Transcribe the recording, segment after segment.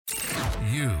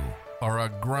You are a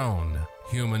grown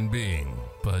human being,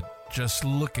 but just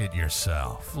look at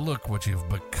yourself. Look what you've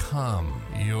become.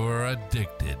 You're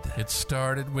addicted. It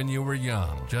started when you were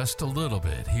young, just a little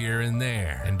bit here and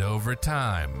there, and over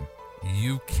time,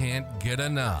 you can't get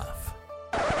enough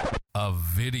of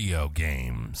video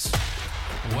games.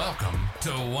 Welcome to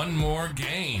One More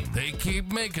Game. They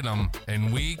keep making them,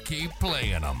 and we keep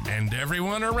playing them. And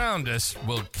everyone around us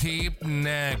will keep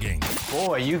nagging.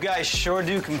 Boy, you guys sure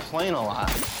do complain a lot.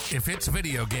 If it's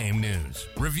video game news,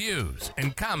 reviews,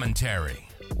 and commentary,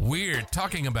 we're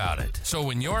talking about it. So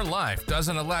when your life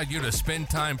doesn't allow you to spend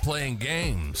time playing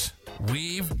games,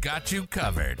 we've got you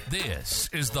covered. This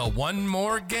is the One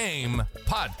More Game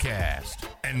podcast.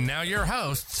 And now your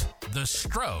hosts, The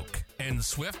Stroke and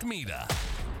Swift Mita.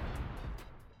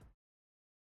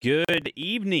 Good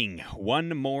evening,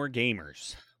 One More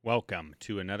Gamers. Welcome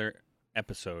to another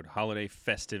episode, holiday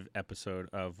festive episode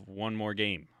of One More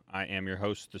Game. I am your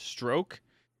host, The Stroke.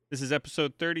 This is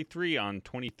episode 33 on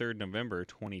 23rd November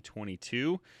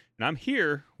 2022, and I'm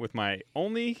here with my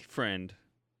only friend,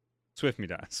 Swift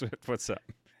Mita. Swift, what's up?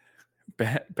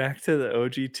 Back to the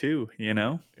OG2, you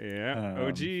know? Yeah,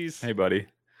 OGs. Hey, buddy.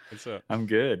 What's up? I'm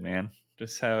good, man.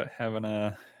 Just having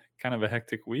a kind of a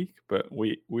hectic week, but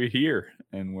we're here,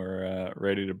 and we're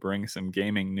ready to bring some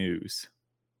gaming news.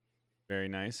 Very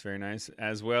nice,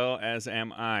 as well as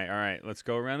am I. All right, let's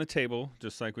go around the table,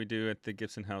 just like we do at the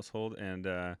Gibson household, and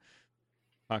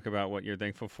talk about what you're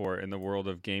thankful for in the world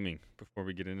of gaming before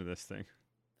we get into this thing.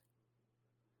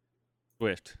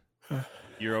 Swift,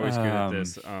 you're always good at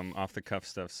this off-the-cuff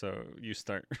stuff, so you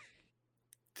start.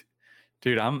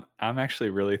 Dude, I'm actually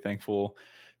really thankful,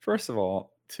 first of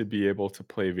all, to be able to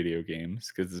play video games,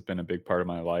 because it's been a big part of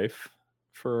my life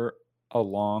for a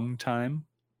long time.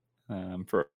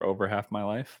 For over half my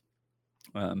life.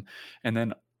 And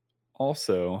then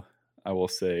also, I will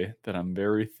say that I'm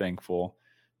very thankful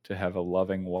to have a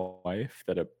loving wife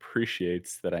that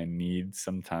appreciates that I need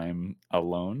some time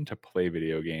alone to play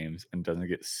video games and doesn't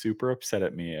get super upset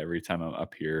at me every time I'm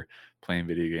up here playing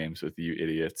video games with you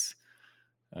idiots.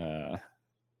 And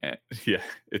yeah,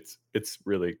 it's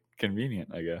really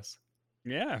convenient, I guess.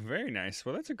 Yeah, very nice.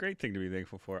 Well, that's a great thing to be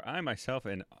thankful for. I myself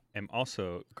am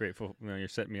also grateful. You know, you're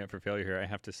setting me up for failure here. I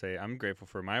have to say I'm grateful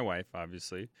for my wife,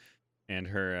 obviously, and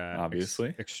her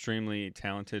extremely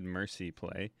talented Mercy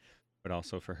play, but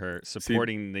also for her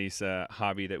supporting these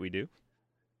hobby that we do.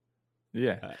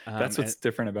 Yeah, that's what's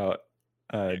different about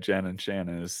Jen and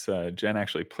Shannon is Jen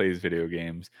actually plays video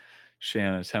games.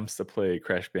 Shannon attempts to play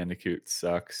Crash Bandicoot,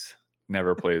 sucks,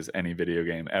 never plays any video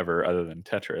game ever other than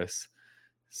Tetris.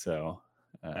 So...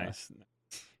 nice.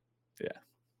 Yeah.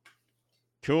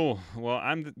 Cool. Well,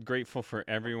 I'm grateful for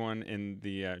everyone in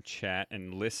the chat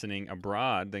and listening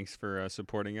abroad. Thanks for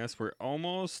supporting us. We're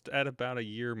almost at about a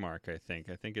year mark, I think.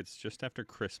 I think it's just after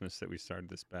Christmas that we started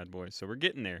this bad boy. So we're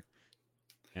getting there.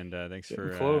 And thanks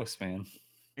getting for close, man.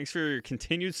 Thanks for your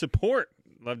continued support.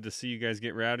 Love to see you guys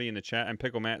get rowdy in the chat. And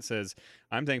Pickle Matt says,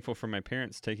 I'm thankful for my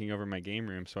parents taking over my game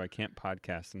room so I can't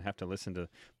podcast and have to listen to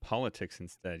politics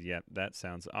instead. Yep, that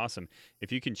sounds awesome.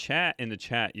 If you can chat in the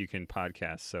chat, you can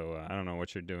podcast. So I don't know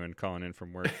what you're doing calling in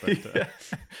from work. But yeah.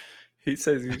 He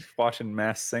says he's watching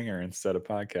Masked Singer instead of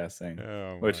podcasting.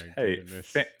 Oh, which, hey,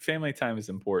 family time is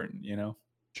important, you know?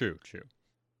 True.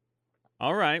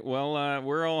 All right. Well,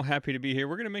 we're all happy to be here.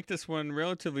 We're going to make this one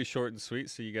relatively short and sweet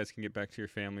so you guys can get back to your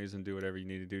families and do whatever you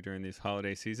need to do during this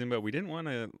holiday season. But we didn't want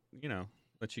to,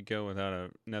 let you go without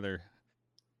another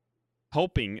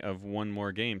helping of one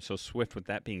more game. So, Swift, with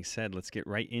that being said, let's get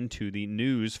right into the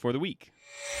news for the week.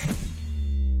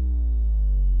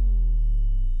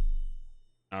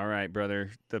 All right, brother.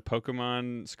 The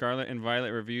Pokemon Scarlet and Violet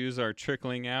reviews are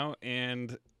trickling out,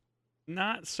 and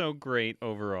not so great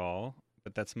overall.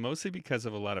 But that's mostly because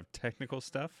of a lot of technical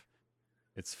stuff.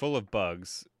 It's full of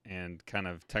bugs and kind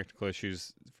of technical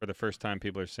issues. For the first time,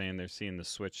 people are saying they're seeing the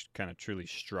Switch kind of truly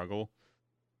struggle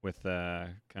with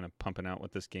kind of pumping out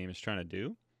what this game is trying to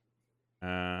do.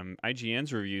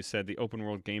 IGN's review said the open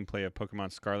world gameplay of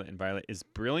Pokemon Scarlet and Violet is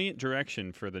brilliant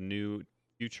direction for the new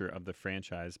future of the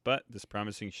franchise, but this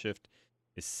promising shift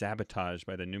is sabotaged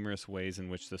by the numerous ways in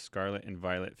which the Scarlet and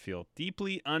Violet feel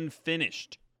deeply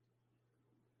unfinished.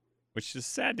 Which is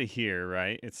sad to hear,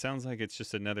 right? It sounds like it's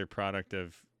just another product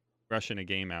of rushing a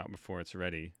game out before it's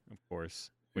ready, of course.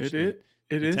 It is.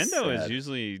 Nintendo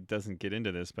usually doesn't get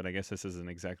into this, but I guess this isn't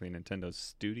exactly Nintendo's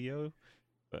studio.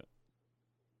 But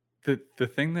the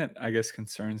thing that I guess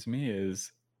concerns me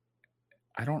is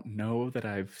I don't know that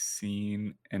I've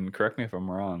seen, and correct me if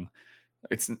I'm wrong,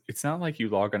 it's not like you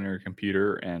log on your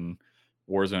computer and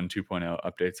Warzone 2.0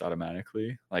 updates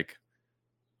automatically. Like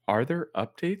Are there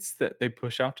updates that they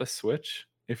push out to Switch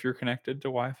if you're connected to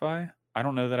Wi-Fi? I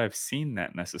don't know that I've seen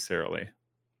that necessarily.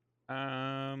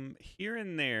 Here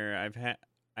and there,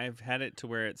 I've had it to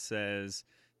where it says,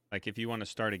 like, if you want to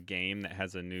start a game that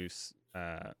has a new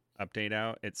update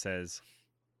out, it says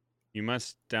you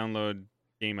must download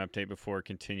game update before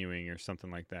continuing or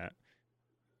something like that.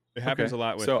 It happens Okay, a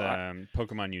lot with so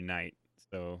Pokemon Unite.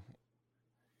 So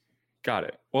got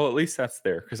it. Well, at least that's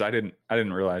there because I didn't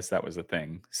realize that was a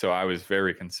thing. So I was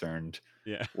very concerned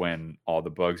yeah, when all the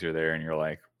bugs are there and you're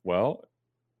like, well,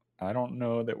 I don't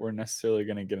know that we're necessarily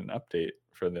going to get an update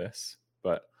for this,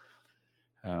 but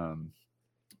um,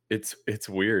 it's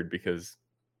weird because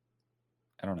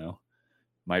I don't know,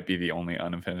 might be the only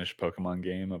unfinished Pokemon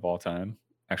game of all time.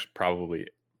 Actually,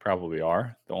 probably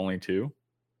are the only two.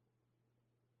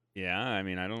 yeah. I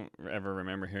mean, I don't ever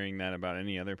remember hearing that about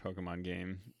any other Pokemon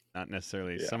game. Not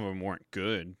necessarily. Yeah. Some of them weren't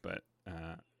good, but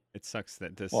it sucks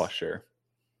that this. Well, sure.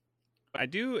 I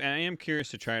am curious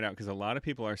to try it out because a lot of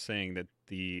people are saying that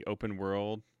the open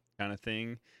world kind of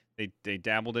thing, they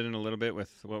dabbled it in a little bit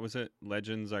with, what was it,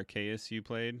 Legends Arceus you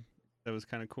played? That was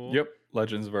kind of cool. Yep,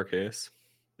 Legends of Arceus.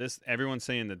 Everyone's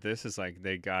saying that this is like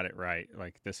they got it right.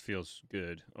 Like this feels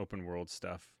good, open world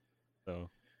stuff. So,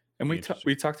 And be we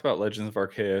interesting. talked about Legends of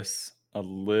Arceus a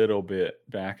little bit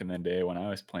back in the day when I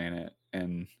was playing it,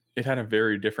 and it had a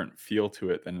very different feel to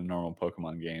it than a normal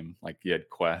Pokemon game. Like you had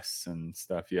quests and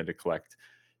stuff. You had to collect,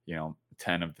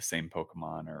 10 of the same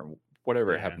Pokemon or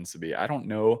whatever it Yeah. happens to be. I don't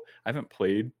know. I haven't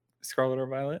played Scarlet or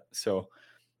Violet, so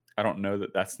I don't know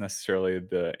that that's necessarily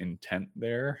the intent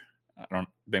there.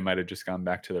 They might have just gone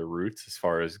back to their roots as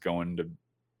far as going to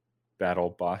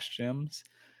battle boss gyms,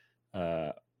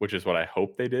 which is what I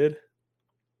hope they did.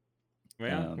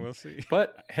 Well, we'll see.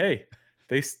 But hey,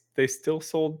 they still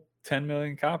sold 10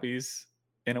 million copies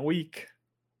in a week.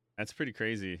 That's pretty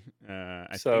crazy.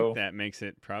 I So- think that makes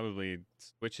it probably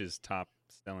Switch's top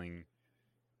selling,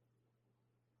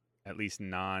 at least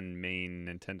non-main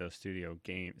Nintendo Studio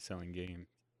selling game.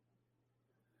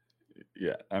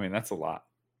 Yeah, I mean that's a lot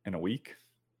in a week.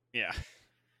 Yeah.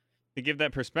 To give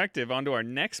that perspective, on to our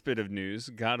next bit of news.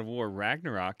 God of War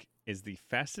Ragnarok is the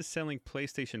fastest selling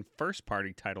PlayStation first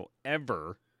party title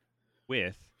ever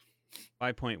with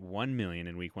 5.1 million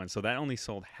in week one. So that only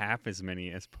sold half as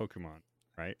many as Pokemon,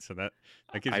 right? So that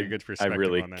gives you a good I perspective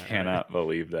really on that. cannot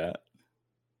believe that.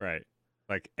 Right.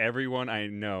 Like everyone I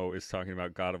know is talking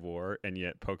about God of War, and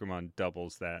yet Pokemon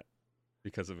doubles that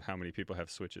because of how many people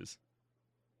have Switches.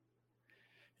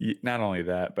 Not only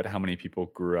that, but how many people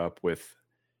grew up with,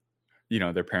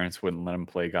 their parents wouldn't let them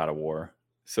play God of War,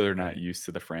 so they're not Right. used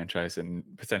to the franchise and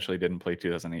potentially didn't play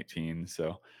 2018.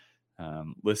 So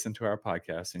listen to our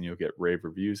podcast and you'll get rave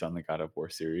reviews on the God of War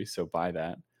series. So buy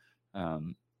that.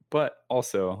 But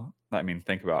also, I mean,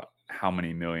 think about how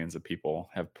many millions of people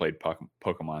have played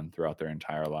Pokemon throughout their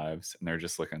entire lives, and they're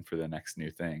just looking for the next new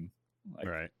thing. Like,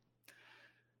 Right.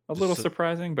 a little So-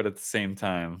 surprising, but at the same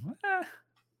time,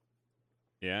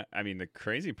 Yeah, I mean the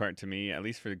crazy part to me, at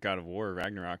least for God of War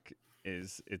Ragnarok,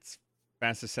 is its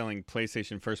fastest selling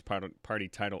PlayStation first party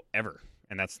title ever,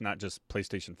 and that's not just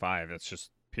PlayStation 5. That's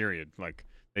just period. Like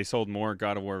they sold more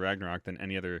God of War Ragnarok than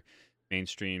any other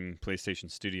mainstream PlayStation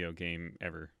Studio game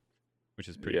ever, which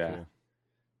is pretty Yeah. cool.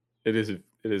 it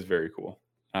is very cool.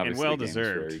 Obviously, well the game's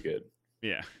deserved. very good.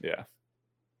 Yeah, Yeah.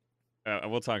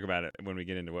 we'll talk about it when we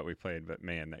get into what we played. But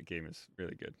man, that game is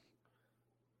really good.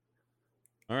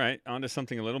 All right, on to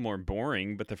something a little more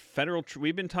boring, but the federal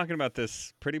we've been talking about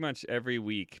this pretty much every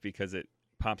week because it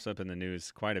pops up in the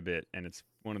news quite a bit, and it's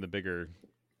one of the bigger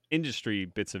industry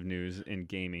bits of news in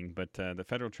gaming. But the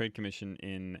Federal Trade Commission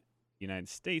in the United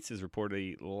States is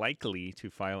reportedly likely to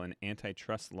file an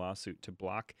antitrust lawsuit to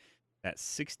block that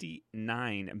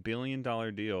 $69 billion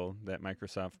deal that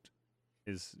Microsoft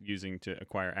is using to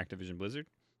acquire Activision Blizzard.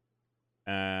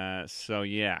 So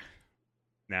yeah,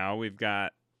 now we've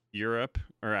got Europe,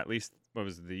 or at least what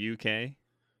was it, the UK,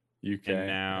 UK. and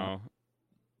now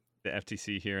the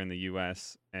FTC here in the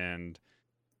US, and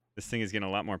this thing is getting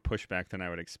a lot more pushback than I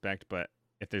would expect. But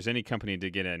if there's any company to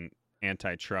get an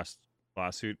antitrust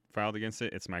lawsuit filed against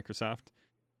it, it's Microsoft,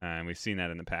 and we've seen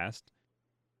that in the past.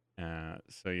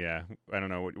 So yeah, I don't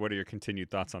know. What are your continued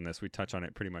thoughts on this? We touch on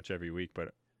it pretty much every week,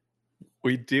 but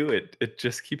We do it. It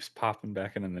just keeps popping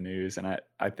back in the news, and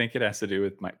I think it has to do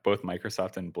with both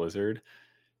Microsoft and Blizzard.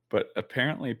 But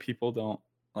apparently, people don't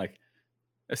like,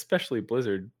 especially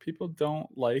Blizzard. People don't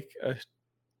like a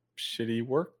shitty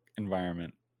work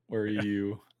environment where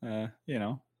you,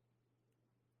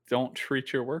 don't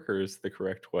treat your workers the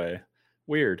correct way.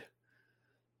 Weird.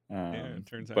 yeah, it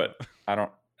turns out. But I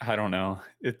don't know.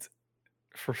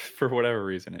 for whatever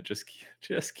reason, it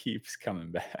just keeps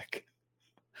coming back.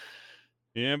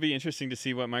 Yeah, it'd be interesting to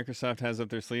see what Microsoft has up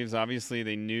their sleeves. Obviously,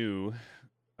 they knew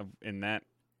in that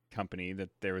company that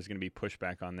there was going to be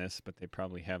pushback on this, but they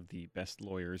probably have the best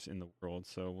lawyers in the world,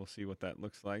 so we'll see what that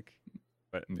looks like.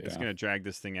 But it's going to drag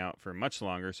this thing out for much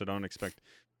longer, so don't expect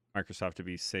Microsoft to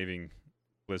be saving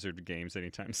Blizzard games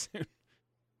anytime soon.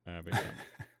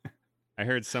 I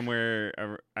heard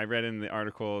somewhere, I read in the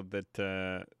article that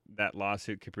that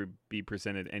lawsuit could be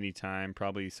presented anytime,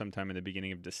 probably sometime in the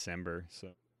beginning of December.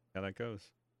 So how that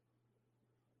goes.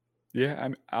 Yeah,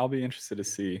 I'll be interested to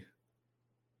see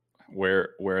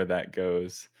where that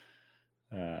goes,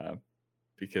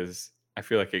 because I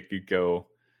feel like it could go,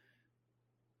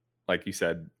 like you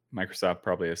said, Microsoft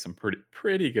probably has some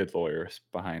pretty good lawyers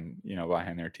behind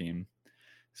their team.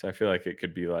 So I feel like it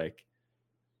could be like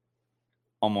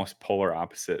almost polar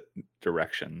opposite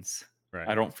directions. Right.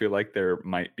 I don't feel like there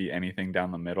might be anything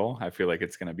down the middle. I feel like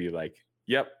it's going to be like,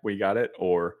 yep, we got it,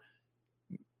 or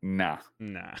nah,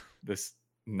 this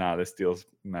deal's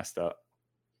messed up.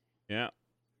 Yeah.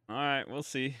 All right, we'll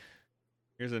see.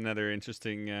 Here's another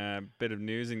interesting bit of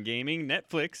news in gaming.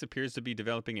 Netflix appears to be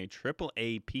developing a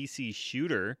AAA PC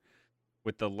shooter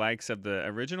with the likes of the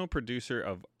original producer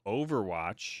of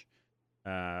Overwatch,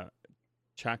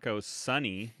 Chaco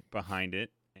Sunny, behind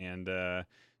it. And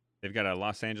they've got a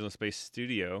Los Angeles-based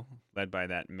studio led by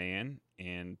that man.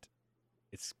 And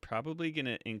it's probably going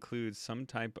to include some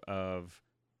type of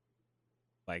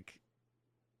like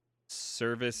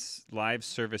live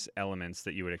service elements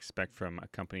that you would expect from a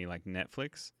company like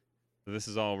Netflix. So this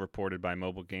is all reported by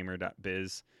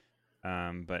mobilegamer.biz.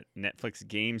 But Netflix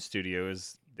Game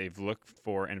Studios, they've looked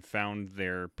for and found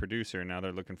their producer. Now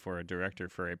they're looking for a director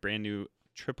for a brand new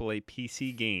AAA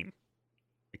PC game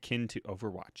akin to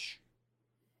Overwatch.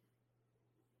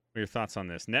 What are your thoughts on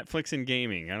this? Netflix and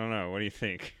gaming. I don't know. What do you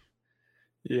think?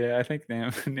 Yeah, I think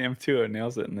Nam2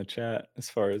 nails it in the chat as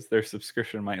far as their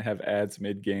subscription might have ads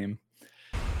mid-game.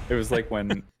 It was like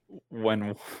when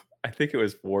I think it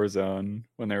was Warzone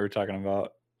when they were talking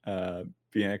about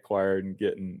being acquired and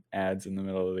getting ads in the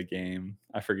middle of the game.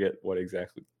 I forget what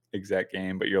exact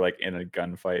game, but you're like in a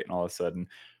gunfight and all of a sudden,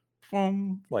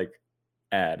 boom, like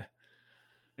ad.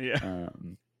 Yeah.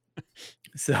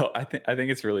 So I think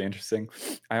it's really interesting.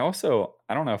 I don't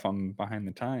know if I'm behind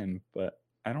the time, but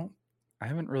I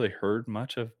haven't really heard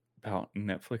much about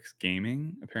Netflix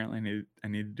gaming. Apparently I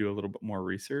need to do a little bit more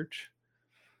research.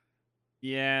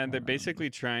 Yeah, they're basically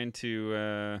trying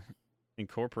to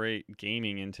incorporate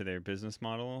gaming into their business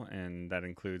model, and that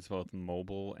includes both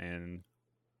mobile and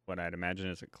what I'd imagine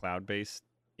is a cloud-based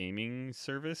gaming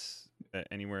service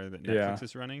anywhere that Netflix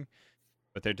is running.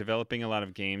 But they're developing a lot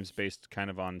of games based kind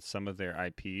of on some of their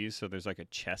IPs. So there's like a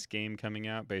chess game coming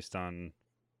out based on,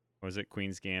 what was it,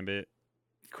 Queen's Gambit?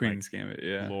 Gambit,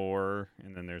 yeah. Lore,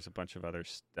 and then there's a bunch of other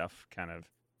stuff kind of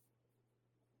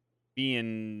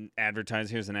being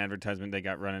advertised. Here's an advertisement they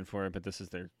got running for it, but this is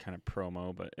their kind of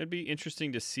promo. But it'd be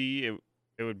interesting to see.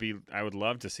 It would be. I would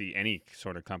love to see any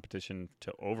sort of competition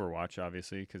to Overwatch,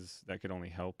 obviously, because that could only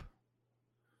help.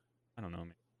 I don't know,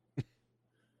 man.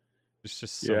 It's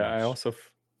just so much.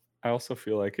 I also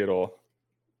feel like it'll,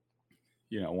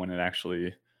 when it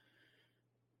actually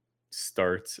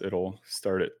starts, it'll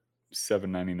start at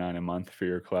 $7.99 a month for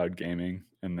your cloud gaming,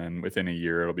 and then within a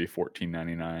year it'll be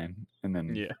 $14.99, and then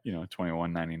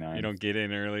 $21.99. You don't get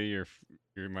in early, you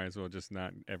might as well just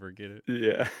not ever get it.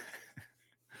 Yeah.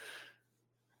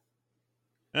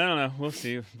 I don't know. We'll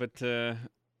see. But the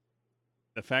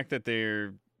fact that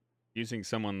they're using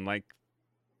someone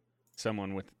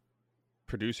with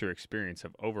producer experience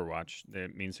of Overwatch,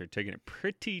 that means they're taking it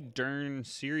pretty darn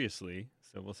seriously.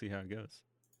 So we'll see how it goes.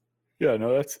 Yeah,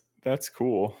 no, that's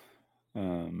cool.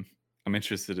 I'm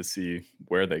interested to see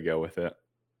where they go with it.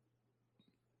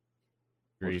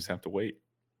 We'll just have to wait.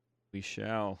 We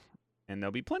shall. And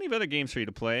there'll be plenty of other games for you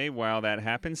to play while that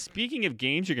happens. Speaking of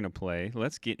games you're going to play,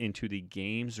 let's get into the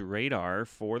games radar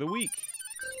for the week.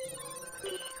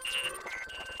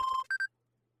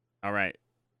 All right.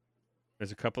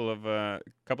 There's a couple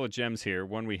of gems here.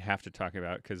 One we have to talk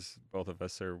about because both of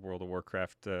us are World of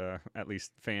Warcraft, at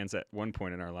least fans at one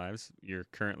point in our lives. You're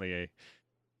currently a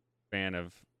fan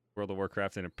of World of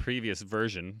Warcraft in a previous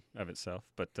version of itself.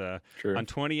 But True. On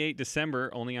 28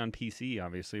 December, only on PC,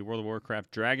 obviously, World of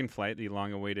Warcraft Dragonflight, the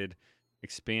long-awaited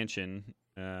expansion,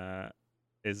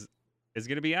 is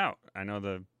going to be out. I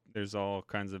know there's all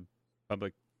kinds of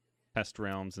public test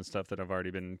realms and stuff that have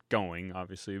already been going,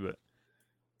 obviously, but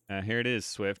Here it is,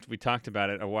 Swift. We talked about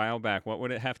it a while back. What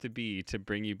would it have to be to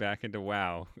bring you back into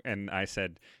WoW? And I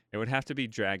said it would have to be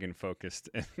dragon focused,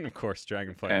 and of course,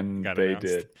 Dragonflight And got they announced.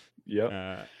 did.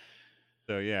 Yep.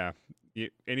 So yeah,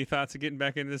 any thoughts of getting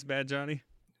back into this bad, Johnny?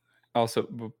 Also,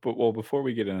 well, before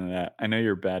we get into that, I know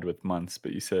you're bad with months,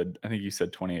 but I think you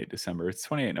said 28 December. It's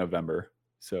 28 November.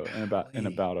 So in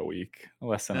about a week,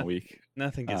 less than a week.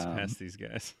 Nothing gets past these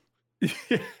guys.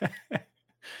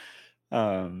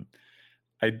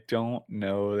 I don't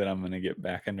know that I'm going to get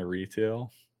back into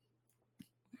retail.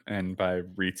 And by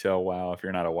retail WoW, if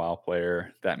you're not a WoW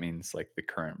player, that means like the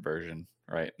current version,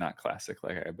 right? Not classic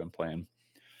like I've been playing.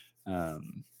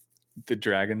 The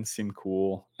dragons seem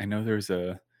cool. I know there's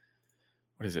a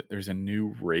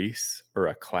new race or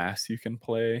a class you can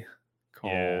play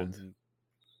called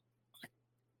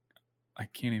I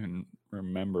can't even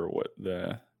remember what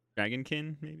the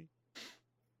Dragonkin, maybe.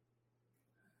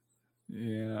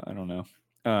 Yeah, I don't know.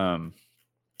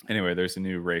 Anyway, there's a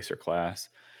new race or class,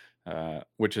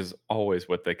 which is always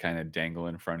what they kind of dangle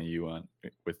in front of you on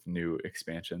with new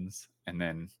expansions, and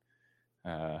then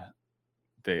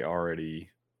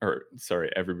everybody.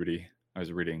 I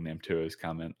was reading Namtua's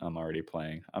comment. I'm already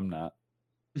playing. I'm not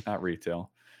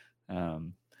retail.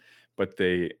 But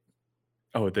the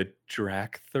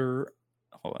Drakthur.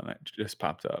 Hold on, it just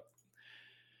popped up.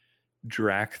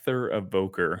 Drakthur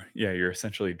Evoker. Yeah, you're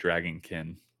essentially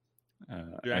Dragonkin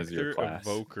as your class.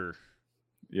 Evoker.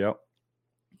 Yep.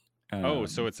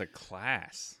 So it's a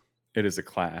class. It is a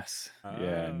class.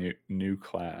 Yeah, new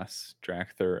class.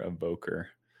 Drakthur Evoker.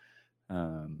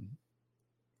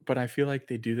 But I feel like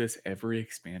they do this every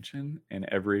expansion, and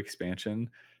every expansion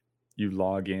you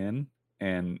log in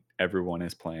and everyone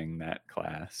is playing that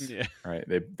class. Yeah. Right.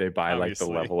 They buy like the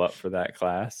level up for that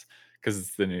class because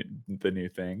it's the new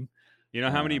thing. You know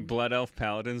how many Blood Elf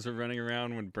Paladins were running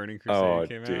around when Burning Crusade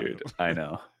came out? Oh, dude, I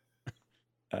know.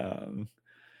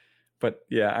 But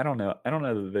yeah, I don't know. I don't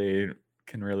know that they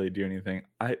can really do anything.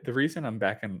 The reason I'm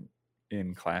back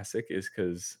in Classic is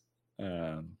because,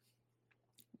 and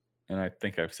I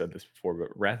think I've said this before,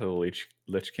 but Wrath of the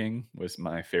Lich King was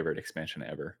my favorite expansion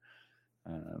ever.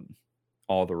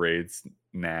 All the raids,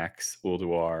 Nax,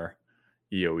 Ulduar,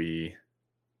 EOE,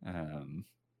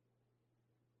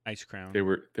 Icecrown.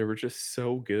 They were just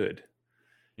so good.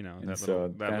 You know,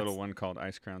 that little one called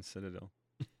Icecrown Citadel.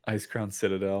 Icecrown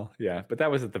Citadel, yeah, but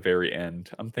that was at the very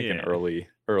end. I'm thinking early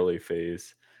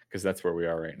phase because that's where we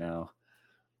are right now.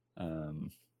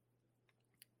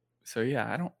 So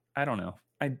yeah, I don't know.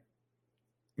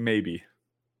 Maybe.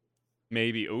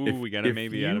 Ooh, we got a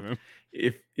maybe out of him.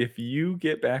 If you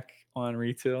get back on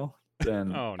retail,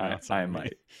 then I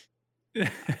might.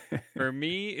 For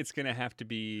me, it's gonna have to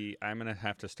be. I'm gonna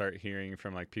have to start hearing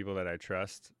from like people that I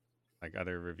trust, like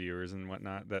other reviewers and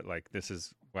whatnot. That like this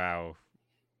is WoW,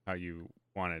 how you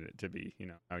wanted it to be. You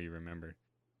know how you remembered.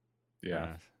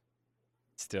 Yeah.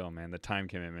 Still, man, the time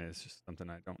commitment is just something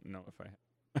I don't know if I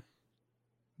have.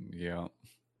 Yeah.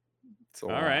 All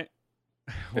right.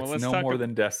 Well, it's no more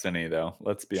than Destiny, though.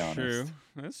 Let's be honest. True.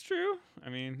 That's true. I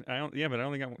mean, but I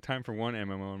only got time for one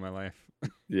MMO in my life.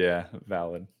 Yeah,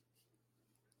 valid.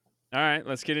 All right,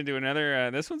 let's get into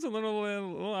another. This one's a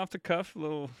little off the cuff,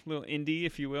 little indie,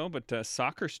 if you will. But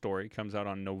Soccer Story comes out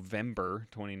on November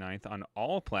 29th on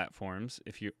all platforms.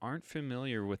 If you aren't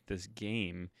familiar with this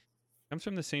game, it comes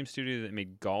from the same studio that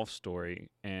made Golf Story,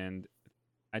 and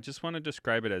I just want to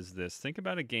describe it as this. Think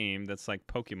about a game that's like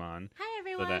Pokemon. Hi,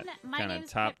 everyone. So that My kind of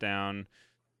name's top-down.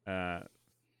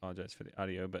 Apologize for the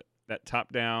audio, but that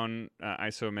top-down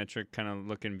isometric kind of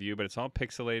looking view, but it's all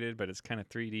pixelated, but it's kind of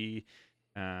 3D.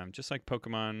 Just like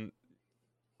Pokemon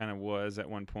kind of was at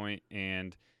one point,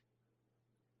 and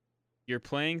you're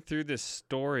playing through this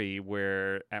story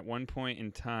where at one point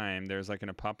in time there's like an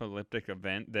apocalyptic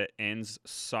event that ends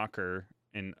soccer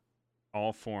in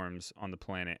all forms on the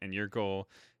planet, and your goal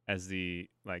as the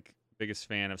like biggest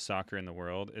fan of soccer in the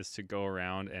world is to go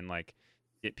around and like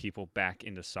get people back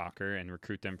into soccer and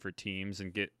recruit them for teams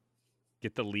and get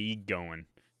the league going.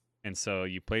 And so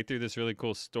you play through this really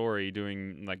cool story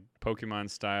doing like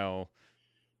Pokemon style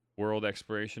world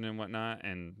exploration and whatnot.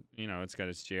 And, you know, it's got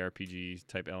its JRPG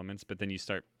type elements, but then you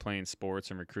start playing sports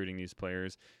and recruiting these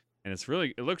players. And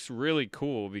it looks really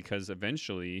cool because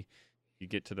eventually you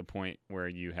get to the point where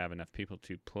you have enough people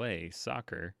to play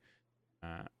soccer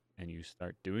and you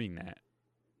start doing that.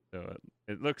 So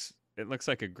it looks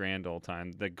like a grand old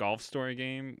time. The Golf Story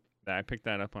game, I picked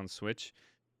that up on Switch.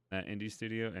 That indie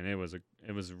studio, and it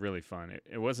was really fun.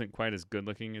 It wasn't quite as good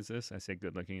looking as this. I say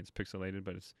good looking; it's pixelated,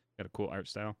 but it's got a cool art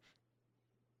style.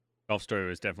 Golf Story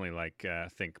was definitely like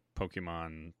think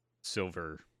Pokemon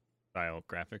Silver style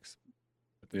graphics.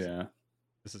 Yeah,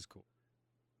 This is cool.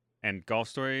 And Golf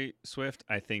Story Swift,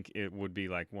 I think it would be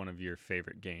like one of your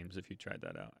favorite games if you tried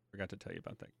that out. I forgot to tell you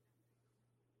about that.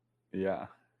 Yeah.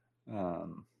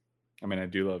 I mean, I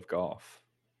do love golf,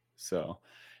 so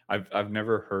I've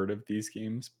never heard of these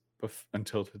games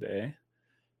until today.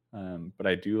 But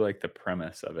I do like the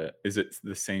premise of it. Is it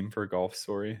the same for Golf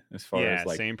Story as far Yeah, as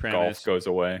like same golf premise. goes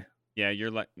away? Yeah,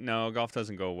 you're like, no, golf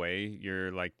doesn't go away.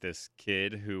 You're like this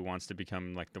kid who wants to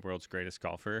become like the world's greatest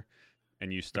golfer,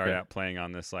 and you start Okay. out playing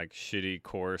on this like shitty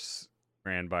course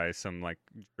ran by some like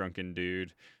drunken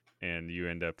dude, and you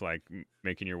end up like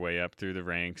making your way up through the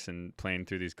ranks and playing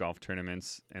through these golf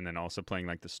tournaments, and then also playing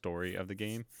like the story of the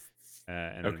game,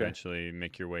 and then Okay. eventually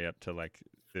make your way up to like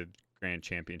the grand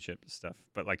championship stuff.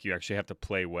 But like you actually have to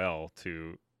play well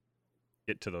to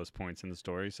get to those points in the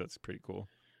story, so it's pretty cool.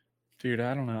 Dude,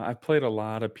 I don't know. I've played a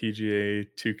lot of PGA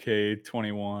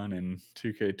 2K21 and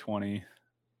 2K20.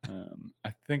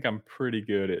 I think I'm pretty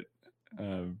good at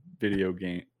video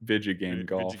game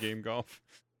golf. Video game golf.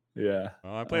 Yeah.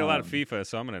 Well, I play a lot of FIFA,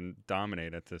 so I'm gonna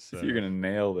dominate at this. You're gonna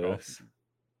nail golf. this.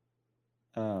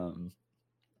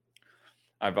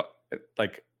 I've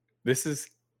like this is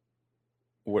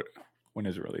when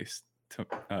is it released?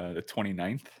 The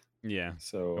 29th. Yeah,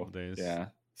 So couple days. yeah,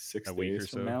 6 A week days or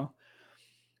from so. now.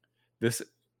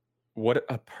 What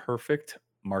a perfect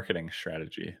marketing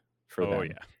strategy for them. Oh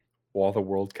yeah, While the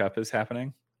World Cup is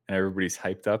happening and everybody's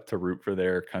hyped up to root for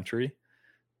their country,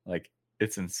 like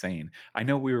it's insane. I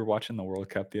know we were watching the World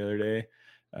Cup the other day.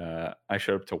 I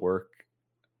showed up to work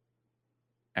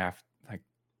after like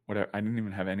whatever. I didn't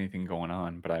even have anything going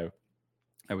on, but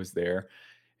I was there,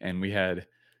 and we had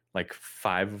like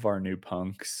 5 of our new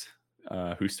punks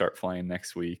who start flying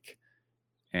next week,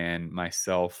 and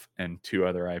myself and 2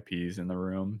 other IPs in the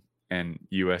room, and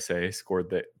USA scored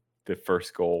the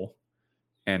first goal,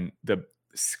 and the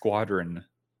squadron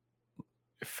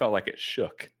felt like it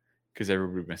shook because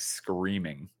everybody was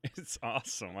screaming. it's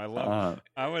awesome. I love.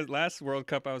 I was last World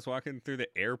Cup. I was walking through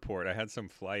the airport. I had some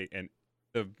flight, and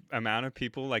the amount of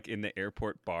people like in the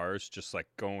airport bars just like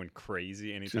going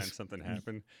crazy anytime something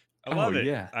happened. I love it.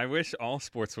 Yeah. I wish all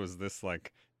sports was this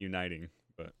like uniting,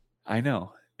 but I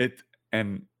know it,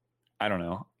 and I don't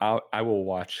know. I will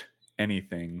watch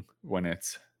anything when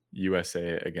it's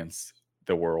USA against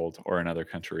the world or another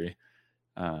country.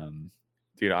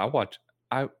 Dude, I watch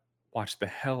the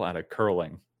hell out of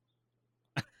curling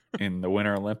in the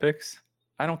Winter Olympics.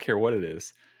 I don't care what it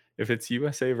is. If it's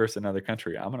USA versus another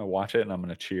country, I'm gonna watch it and I'm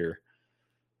gonna cheer.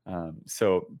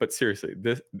 But seriously,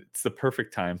 it's the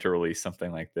perfect time to release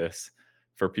something like this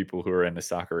for people who are into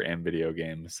soccer and video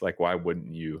games. Like, why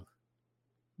wouldn't you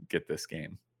get this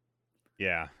game?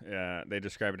 yeah, they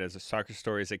describe it as a soccer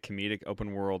story is a comedic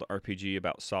open world RPG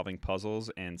about solving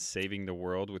puzzles and saving the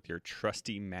world with your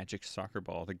trusty magic soccer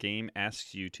ball. The game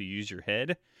asks you to use your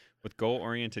head with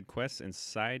goal-oriented quests and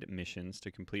side missions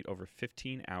to complete over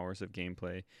 15 hours of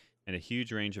gameplay and a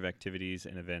huge range of activities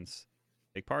and events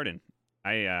to take part in.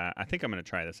 I think I'm going to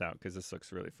try this out because this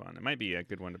looks really fun. It might be a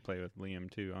good one to play with Liam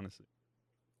too, honestly.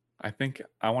 I think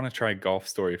I want to try Golf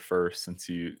Story first, since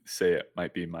you say it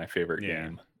might be my favorite Yeah.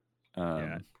 game.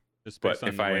 Yeah, just But based on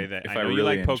if the I way that if I I know you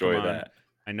really like enjoy Pokemon, that,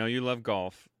 I know you love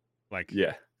golf. Like,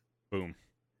 yeah, boom,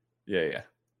 yeah,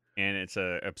 and it's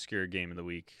a obscure game of the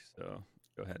week. So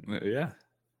go ahead and yeah.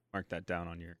 mark that down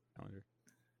on your calendar.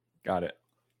 Got it.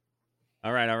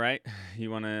 All right.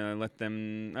 You want to let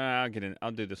them? I'll get in.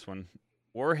 I'll do this one.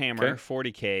 Warhammer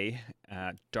 40K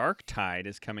Dark Tide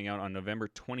is coming out on November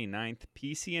 29th,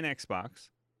 PC and Xbox.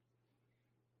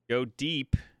 Go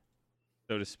deep,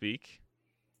 so to speak,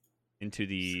 into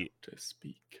the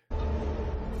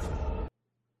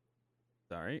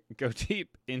Go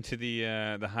deep into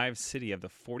the hive city of the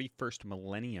 41st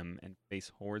millennium and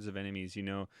face hordes of enemies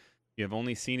you have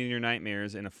only seen in your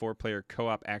nightmares in a 4-player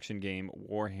co-op action game,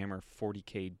 Warhammer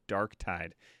 40K Dark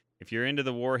Tide. If you're into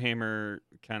the Warhammer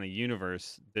kind of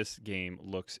universe, this game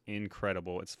looks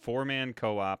incredible. It's 4-man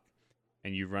co-op,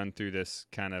 and you run through this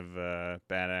kind of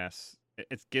badass.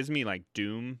 It gives me like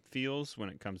Doom feels when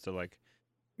it comes to like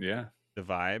Yeah. the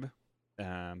vibe,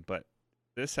 but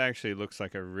this actually looks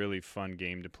like a really fun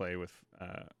game to play with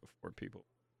 4 people.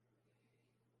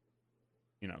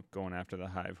 Going after the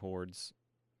hive hordes.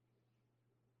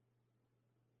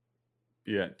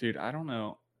 Yeah, dude, I don't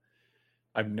know.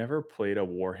 I've never played a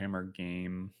Warhammer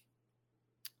game,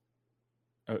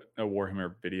 a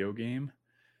Warhammer video game,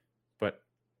 but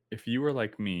if you were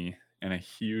like me and a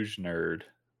huge nerd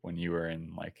when you were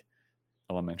in like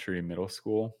elementary, middle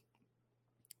school,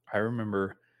 I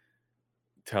remember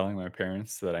telling my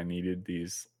parents that I needed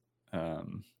these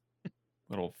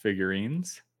little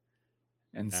figurines,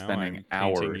 and Now spending I'm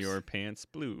hours. painting your pants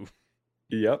blue.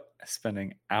 Yep,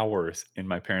 spending hours in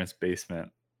my parents'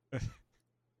 basement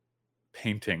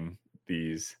painting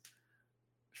these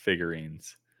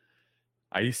figurines.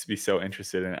 I used to be so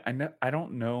interested in it. I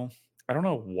don't know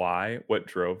why, what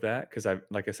drove that, because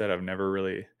like I said, I've never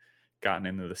really gotten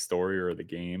into the story or the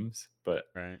games, but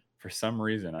Right. for some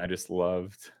reason I just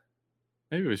loved,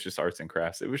 maybe it was just arts and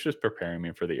crafts. It was just preparing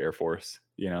me for the Air Force,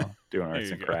 doing arts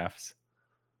you and go. crafts.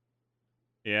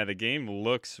 Yeah, the game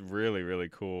looks really, really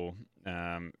cool.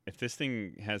 If this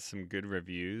thing has some good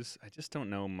reviews, I just don't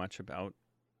know much about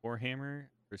Warhammer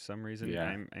for some reason.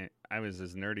 Yeah. I was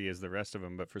as nerdy as the rest of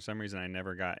them, but for some reason I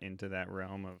never got into that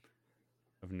realm of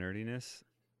nerdiness.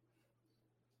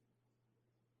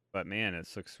 But man, it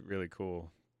looks really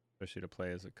cool, especially to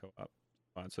play as a co-op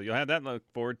squad. So you'll have that to look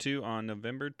forward to on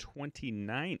November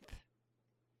 29th.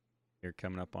 Here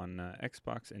coming up on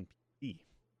Xbox and PC.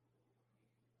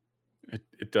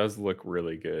 It does look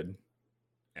really good.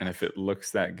 And if it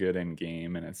looks that good in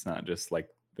game and it's not just like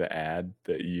the ad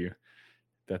that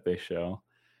they show,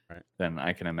 Right. then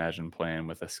I can imagine playing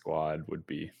with a squad would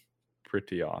be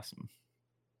pretty awesome.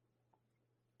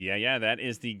 Yeah, that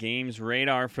is the games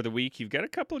radar for the week. You've got a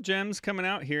couple of gems coming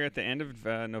out here at the end of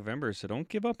November, so don't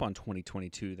give up on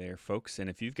 2022 there, folks. And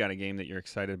if you've got a game that you're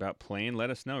excited about playing, let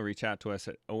us know. Reach out to us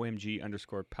at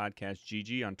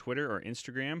OMG_podcastGG on Twitter or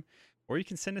Instagram, or you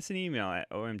can send us an email at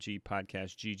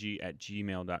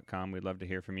OMGpodcastGG@gmail.com. We'd love to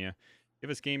hear from you. Give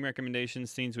us game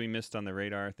recommendations, things we missed on the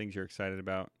radar, things you're excited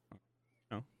about.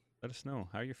 Let us know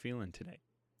how you're feeling today.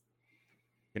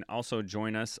 You can also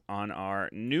join us on our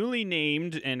newly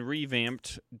named and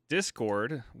revamped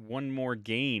Discord, One More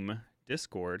Game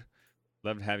Discord.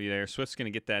 Love to have you there. Swift's going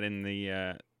to get that in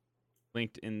the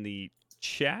linked in the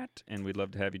chat, and we'd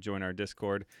love to have you join our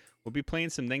Discord. We'll be playing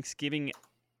some Thanksgiving,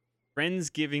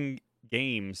 Friendsgiving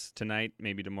games tonight,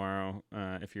 maybe tomorrow,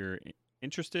 if you're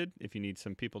interested, if you need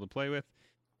some people to play with,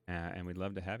 and we'd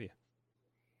love to have you.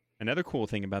 Another cool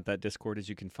thing about that Discord is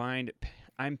you can find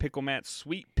I'm Pickle Matt's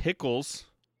Sweet Pickles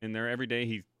in there every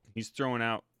day. He's throwing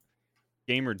out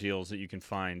gamer deals that you can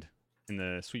find in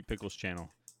the Sweet Pickles channel.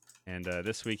 And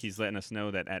this week he's letting us know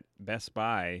that at Best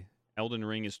Buy, Elden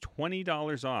Ring is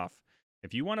 $20 off.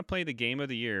 If you want to play the game of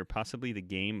the year, possibly the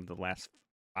game of the last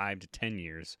 5 to 10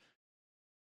 years,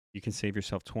 you can save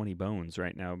yourself 20 bones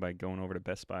right now by going over to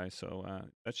Best Buy. So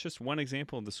that's just one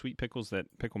example of the Sweet Pickles that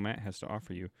Pickle Matt has to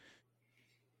offer you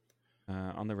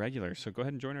on the regular. So go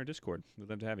ahead and join our Discord. We'd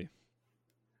love to have you.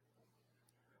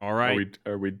 All right.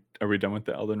 Are we done with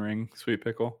the Elden Ring Sweet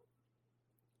Pickle?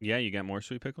 Yeah, you got more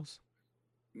Sweet Pickles?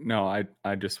 No,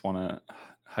 I just want to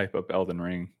hype up Elden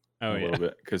Ring a little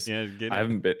bit, because I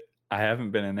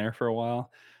haven't been in there for a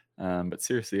while. But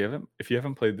seriously, if you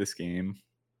haven't played this game,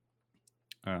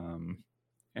 and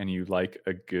you like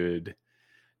a good,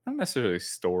 not necessarily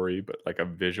story, but like a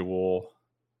visual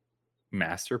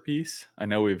masterpiece. I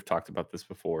know we've talked about this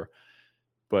before,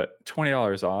 but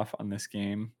 $20 off on this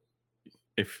game.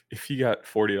 If you got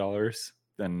 $40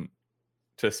 then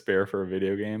to spare for a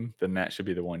video game, then that should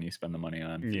be the one you spend the money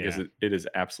on, because it is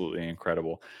absolutely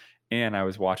incredible. And I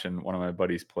was watching one of my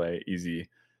buddies play Easy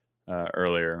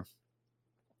earlier,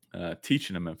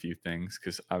 teaching him a few things,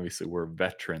 because obviously we're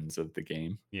veterans of the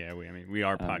game. Yeah, we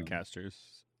are podcasters.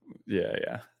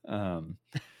 Yeah.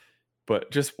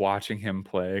 But just watching him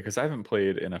play, because I haven't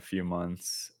played in a few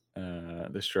months.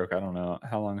 The Stroke, I don't know,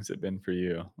 how long has it been for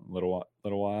you? A little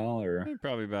while, or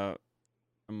probably about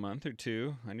a month or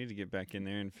two. I need to get back in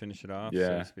there and finish it off,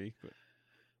 so to speak.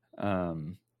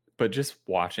 But just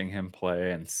watching him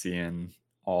play and seeing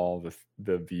all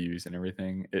the views and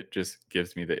everything, it just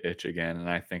gives me the itch again, and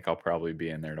I think I'll probably be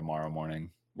in there tomorrow morning.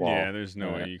 While, there's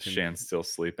no way you can. Shan's still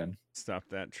sleeping. Stop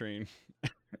that train.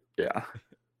 Yeah.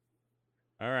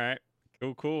 All right.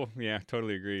 Cool. Yeah,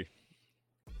 totally agree.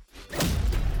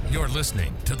 You're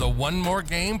listening to the One More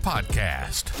Game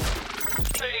podcast.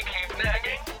 They keep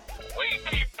nagging, we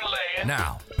keep playing.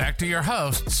 Now, back to your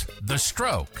hosts, The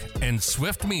Stroke and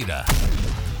Swift Mita.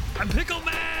 I'm Pickle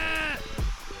Matt!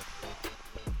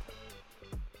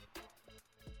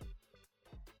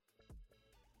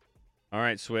 All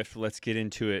right, Swift, let's get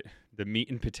into it. The meat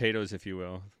and potatoes, if you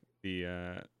will.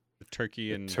 The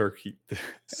turkey and turkey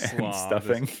slaw, and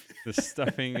stuffing. The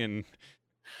stuffing and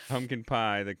pumpkin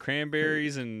pie, the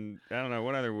cranberries, and I don't know,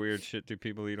 what other weird shit do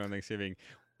people eat on Thanksgiving?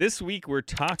 This week we're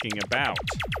talking about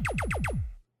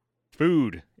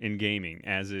food in gaming,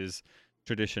 as is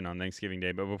tradition on Thanksgiving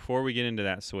Day. But before we get into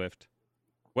that, Swift,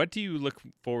 what do you look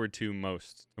forward to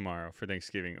most tomorrow for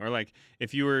Thanksgiving? Or like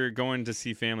if you were going to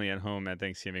see family at home at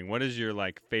Thanksgiving, what is your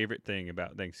like favorite thing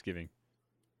about Thanksgiving?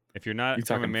 If you're not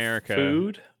from America,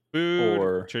 food Food,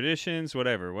 or traditions,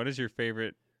 whatever. What is your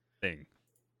favorite thing?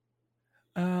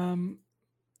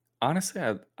 honestly,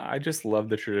 I just love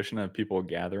the tradition of people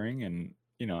gathering and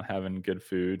having good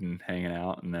food and hanging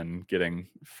out, and then getting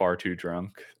far too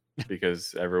drunk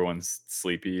because everyone's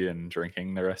sleepy and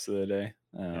drinking the rest of the day.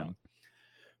 Yeah.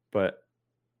 But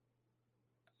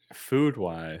food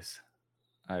wise,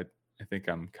 I think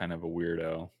I'm kind of a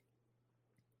weirdo.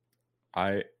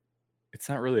 It's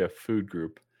not really a food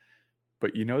group,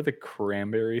 but the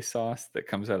cranberry sauce that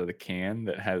comes out of the can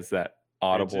that has that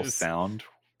audible just- sound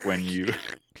when you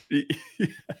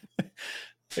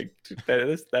like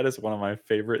that is one of my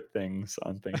favorite things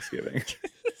on Thanksgiving.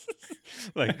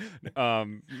 Like,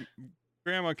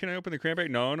 Grandma, can I open the cranberry?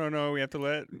 No. We have to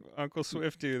let Uncle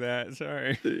Swift do that.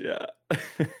 Sorry. Yeah.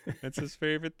 That's his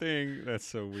favorite thing. That's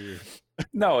so weird.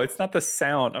 No, it's not the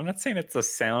sound. I'm not saying it's a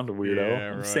sound, weirdo.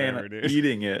 Yeah, I'm saying whatever, dude.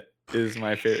 eating it is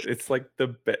my favorite. It's like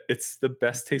it's the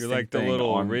best tasting You're like the thing little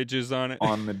on ridges on it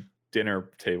on the dinner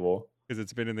table. because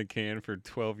it's been in the can for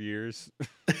 12 years.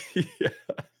 Yeah.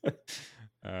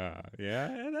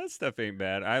 Yeah, that stuff ain't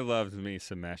bad. I loved me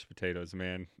some mashed potatoes,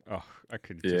 man. Oh, I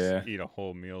could Yeah. just eat a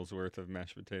whole meal's worth of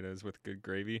mashed potatoes with good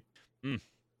gravy.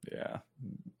 Yeah.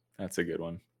 That's a good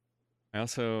one. I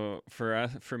also,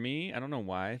 for me, I don't know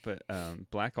why, but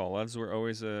black olives were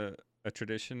always a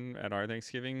tradition at our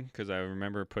Thanksgiving because I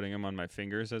remember putting them on my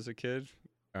fingers as a kid.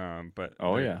 But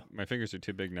Oh, yeah. my fingers are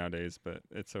too big nowadays, but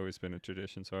it's always been a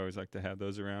tradition, so I always like to have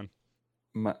those around.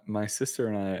 My sister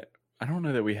and I don't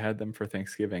know that we had them for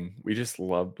Thanksgiving. We just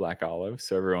love black olives.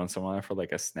 So every once in a while for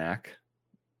like a snack,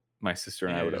 my sister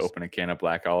and I Yeah, would just- open a can of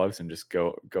black olives and just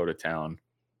go to town.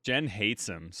 Jen hates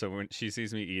them, so when she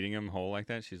sees me eating them whole like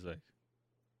that, she's like,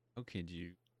 "How could you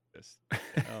do this?"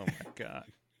 Oh my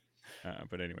god.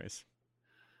 But anyways,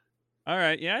 all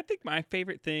right. Yeah, I think my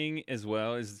favorite thing as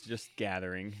well is just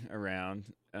gathering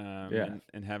around. Yeah.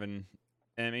 And having.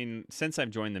 I mean, since I've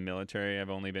joined the military, I've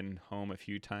only been home a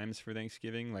few times for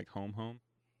Thanksgiving, like home.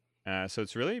 So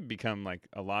it's really become like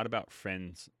a lot about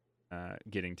friends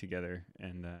getting together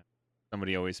and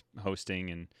somebody always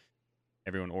hosting and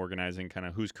everyone organizing kind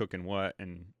of who's cooking what.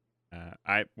 And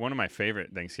one of my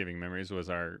favorite Thanksgiving memories was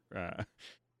our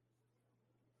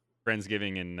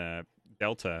Friendsgiving in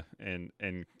Delta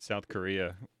in South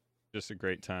Korea. Just a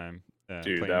great time.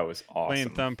 Dude, that was awesome. Playing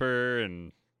Thumper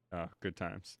and good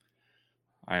times.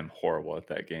 I am horrible at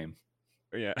that game.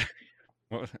 Yeah.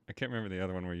 Well, I can't remember the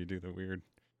other one where you do the weird.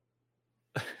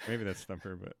 Maybe that's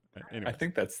Thumper, but anyway. I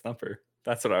think that's Thumper.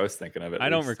 That's what I was thinking of. I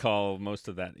don't recall most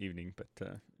of that evening, but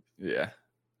Yeah.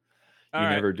 all You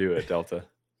right. never do it, Delta.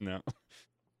 No.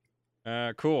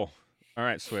 Cool. All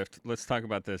right, Swift. Let's talk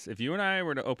about this. If you and I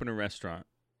were to open a restaurant,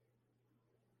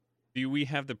 do we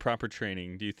have the proper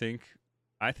training? Do you think?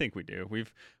 I think we do.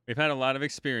 We've had a lot of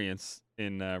experience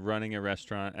in running a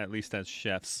restaurant, at least as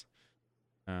chefs.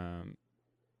 But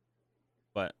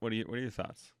what are your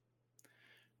thoughts?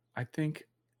 I think,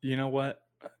 you know what?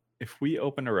 If we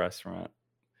opened a restaurant,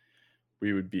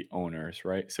 we would be owners,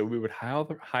 right? So we would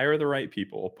hire the right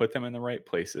people, put them in the right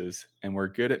places, and we're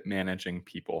good at managing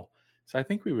people. So I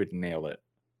think we would nail it.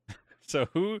 So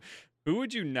who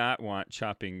would you not want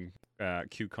chopping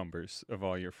cucumbers of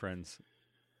all your friends?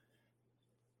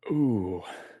 Ooh,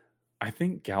 I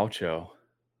think Gaucho.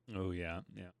 Oh yeah.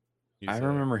 I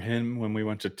remember him when we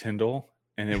went to Tyndall,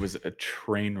 and it was a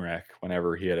train wreck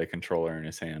whenever he had a controller in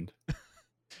his hand.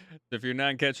 If you're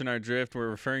not catching our drift, we're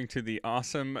referring to the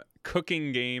awesome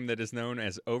cooking game that is known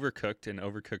as Overcooked and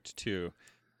Overcooked 2.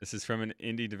 This is from an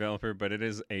indie developer, but it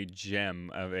is a gem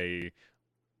of a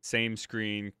same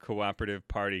screen cooperative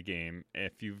party game.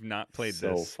 If you've not played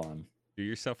this, So fun. do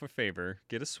yourself a favor,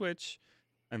 get a Switch,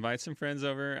 invite some friends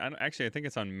over. I think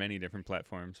it's on many different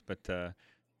platforms, but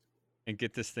and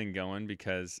get this thing going,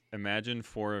 because imagine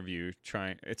 4 of you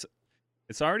trying. It's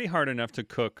already hard enough to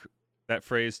cook. That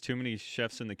phrase, too many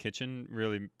chefs in the kitchen,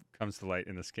 really comes to light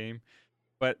in this game.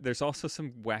 But there's also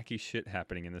some wacky shit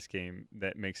happening in this game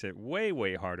that makes it way,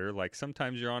 way harder. Like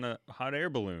sometimes you're on a hot air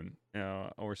balloon,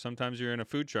 or sometimes you're in a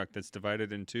food truck that's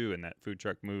divided in 2 and that food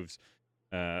truck moves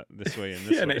this way and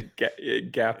this Yeah, and way.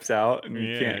 it gaps out and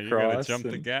you can't cross. You gotta jump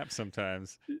the gap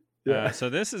sometimes. Yeah. So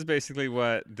this is basically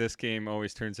what this game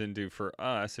always turns into for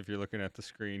us. If you're looking at the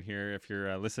screen here, if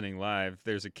you're listening live,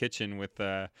 there's a kitchen with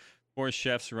 4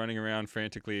 chefs running around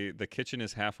frantically. The kitchen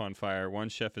is half on fire. One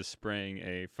chef is spraying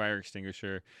a fire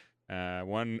extinguisher.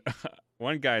 One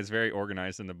guy is very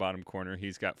organized in the bottom corner.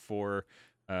 He's got 4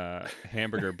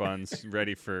 hamburger buns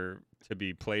ready to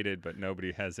be plated, but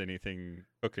nobody has anything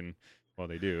cooking. Well,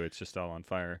 they do. It's just all on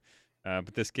fire.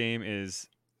 But this game is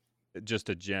just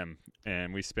a gem.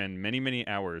 And we spend many, many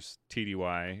hours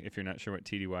TDY. If you're not sure what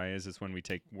TDY is, it's when we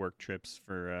take work trips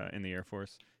for in the Air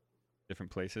Force,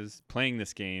 different places, playing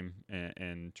this game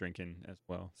and drinking as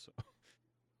well. So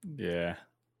Yeah.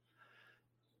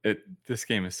 This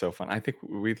game is so fun. I think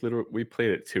we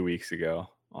played it 2 weeks ago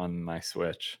on my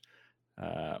Switch.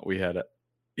 We had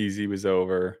Easy was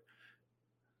over.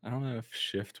 I don't know if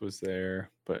Shift was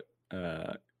there, but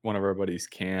one of our buddies,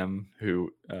 Cam,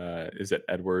 who is at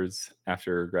Edwards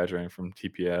after graduating from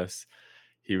TPS,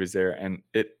 he was there, and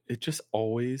it just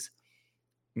always,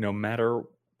 no matter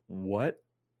what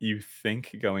you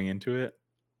think going into it,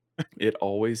 it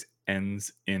always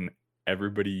ends in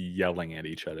everybody yelling at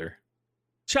each other.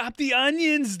 chop the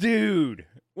onions, dude.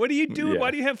 What are you doing? Yeah.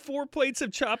 Why do you have 4 plates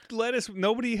of chopped lettuce?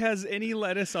 Nobody has any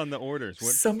lettuce on the orders.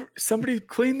 What? Somebody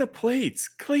clean the plates.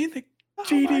 Clean the Oh my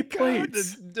GD God,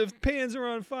 plates. the pans are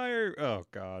on fire. Oh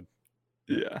God,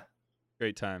 Yeah.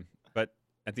 great time. But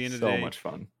at the end of So the day, much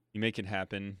fun. you make it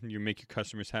happen. You make your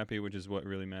customers happy, which is what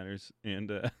really matters.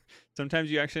 And sometimes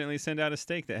you accidentally send out a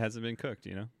steak that hasn't been cooked.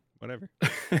 Whatever.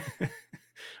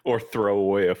 Or throw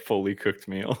away a fully cooked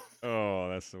meal. Oh,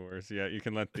 that's the worst. Yeah, you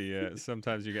can let the.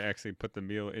 Sometimes you can actually put the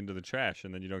meal into the trash,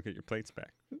 and then you don't get your plates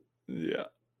back. Yeah.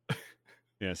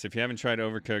 Yes, if you haven't tried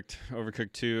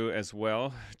Overcooked 2 as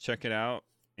well, check it out,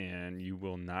 and you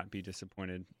will not be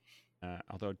disappointed.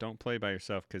 Although, don't play by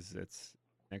yourself because it's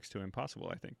next to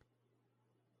impossible, I think.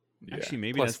 Yeah. Actually,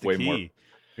 maybe Plus that's the way key. more-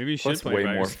 Maybe you should Plus, play way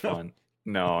by more yourself. fun.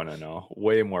 No.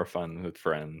 Way more fun with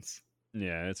friends.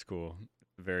 Yeah, it's cool.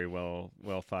 Very well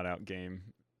thought out game.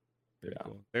 Very Yeah.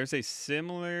 cool. There's a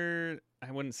similar,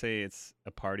 I wouldn't say it's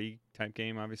a party type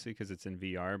game, obviously, because it's in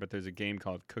VR, but there's a game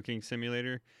called Cooking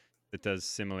Simulator that does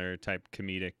similar type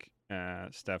comedic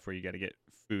stuff where you got to get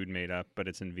food made up, but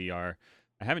it's in VR.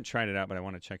 I haven't tried it out, but I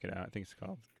want to check it out. I think it's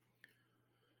called.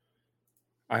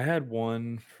 I had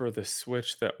one for the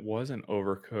Switch that wasn't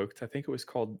overcooked. I think it was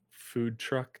called Food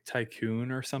Truck Tycoon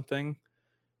or something,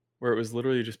 where it was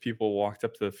literally just people walked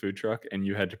up to the food truck and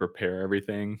you had to prepare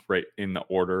everything right in the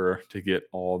order to get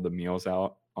all the meals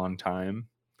out on time.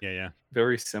 Yeah.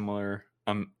 Very similar.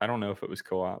 I don't know if it was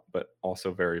co-op, but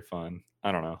also very fun.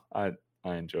 I don't know. I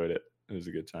enjoyed it. It was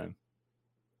a good time.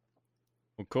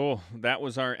 Well, cool. That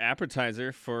was our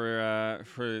appetizer for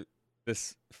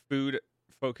this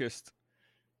food-focused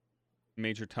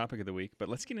major topic of the week. But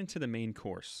let's get into the main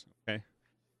course, okay?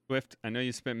 Swift, I know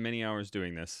you spent many hours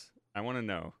doing this. I want to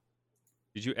know,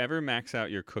 did you ever max out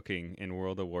your cooking in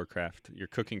World of Warcraft, your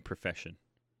cooking profession?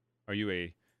 Are you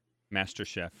a master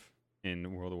chef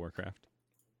in World of Warcraft?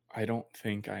 I don't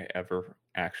think I ever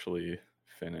actually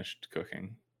finished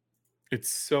cooking. It's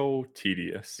so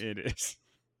tedious. It is.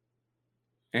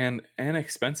 And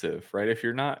expensive, right? If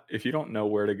you don't know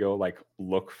where to go, like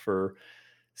look for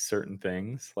certain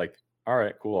things, like, all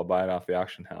right, cool, I'll buy it off the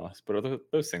auction house, but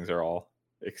those things are all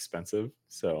expensive,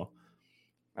 so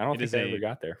I don't think I ever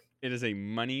got there. It is a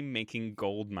money-making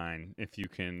gold mine if you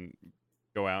can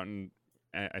go out and,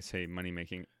 I say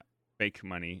money-making, fake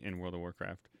money in World of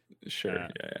Warcraft, Sure.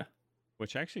 Yeah.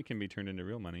 which actually can be turned into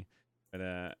real money.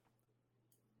 But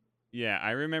yeah,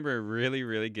 I remember really,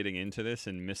 really getting into this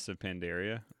in Mists of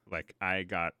Pandaria. Like, I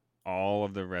got all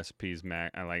of the recipes, I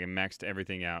maxed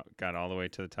everything out, got all the way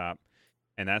to the top.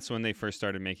 And that's when they first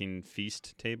started making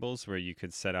feast tables where you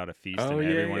could set out a feast and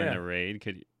everyone in the raid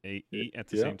could eat at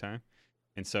the same time.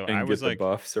 And so And I was get the like,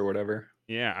 buffs or whatever.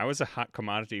 yeah, I was a hot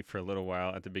commodity for a little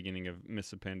while at the beginning of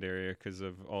Mists of Pandaria because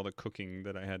of all the cooking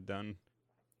that I had done.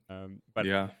 But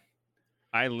yeah,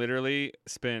 I literally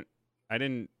spent,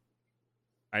 I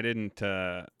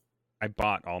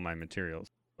bought all my materials.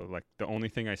 So like the only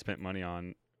thing I spent money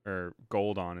on or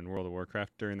gold on in World of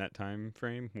Warcraft during that time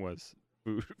frame was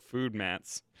food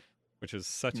mats, which is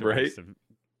such a waste of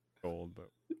gold. But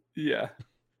yeah.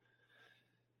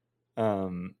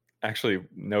 Actually,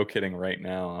 no kidding. Right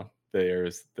now,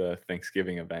 there's the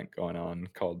Thanksgiving event going on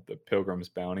called the Pilgrim's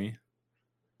Bounty.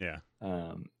 Yeah.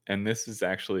 And this is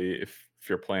actually, if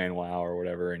you're playing WoW or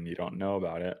whatever and you don't know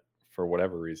about it for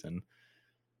whatever reason,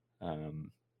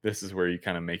 this is where you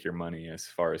kind of make your money as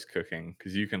far as cooking,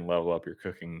 because you can level up your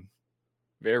cooking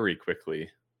very quickly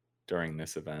during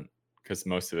this event, because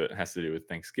most of it has to do with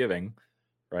Thanksgiving,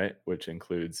 right? Which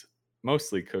includes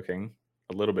mostly cooking,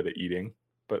 a little bit of eating,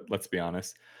 but let's be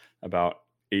honest, about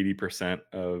 80%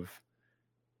 of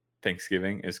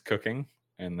Thanksgiving is cooking,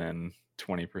 and then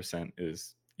 20%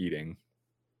 is eating.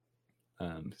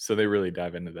 So they really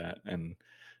dive into that, and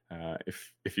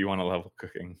if you want to level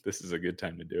cooking, this is a good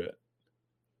time to do it,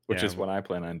 which is what I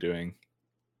plan on doing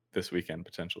this weekend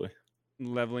potentially.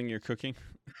 Leveling your cooking.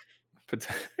 But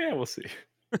yeah, we'll see.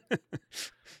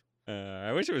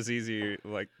 I wish it was easy,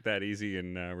 like that easy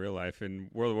in real life. In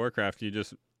World of Warcraft, you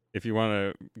just, if you want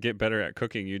to get better at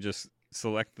cooking, you just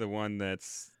select the one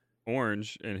that's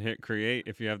orange and hit create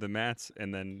if you have the mats,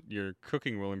 and then your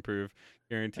cooking will improve,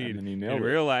 guaranteed. And then you In nailed it.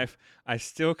 real life, I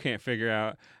still can't figure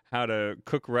out how to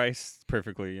cook rice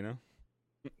perfectly, you know?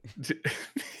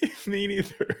 Me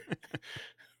neither.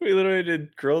 We literally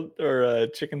did grilled or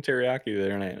chicken teriyaki the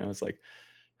other night, and I was like,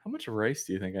 "How much rice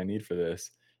do you think I need for this?"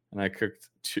 And I cooked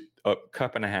a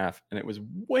cup and a half, and it was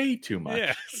way too much.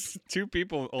 Yes. 2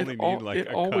 people only al- need like it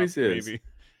a always cup, is. maybe.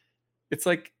 It's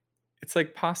like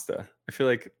pasta. I feel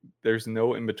like there's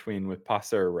no in between with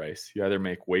pasta or rice. You either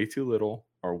make way too little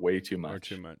or way too much. Or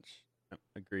too much. Yep,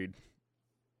 agreed.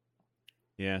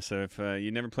 Yeah, so if you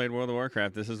never played World of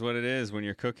Warcraft, this is what it is when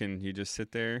you're cooking. You just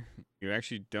sit there. You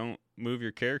actually don't move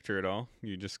your character at all.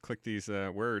 You just click these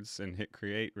words and hit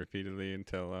create repeatedly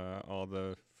until all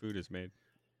the food is made.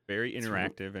 Very It's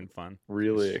interactive and fun.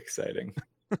 Really exciting.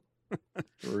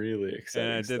 Really exciting.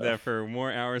 And I did that for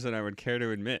more hours than I would care to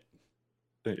admit.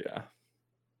 Yeah.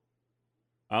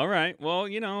 All right. Well,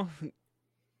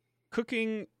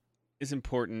 cooking is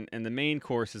important, and the main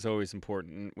course is always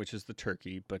important, which is the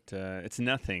turkey. But it's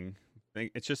nothing.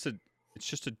 It's just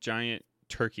a giant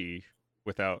turkey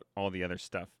without all the other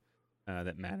stuff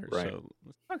that matters. Right. So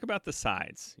let's talk about the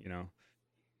sides.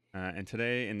 And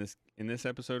today in this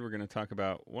episode, we're going to talk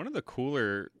about one of the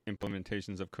cooler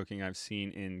implementations of cooking I've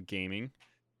seen in gaming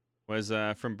was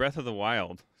from Breath of the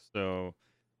Wild. So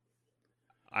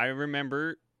I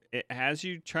remember it has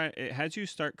you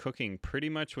start cooking pretty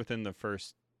much within the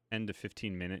first 10 to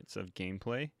 15 minutes of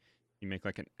gameplay. You make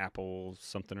like an apple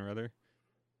something or other.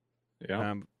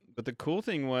 Yeah. But the cool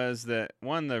thing was that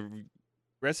the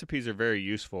recipes are very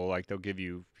useful. Like they'll give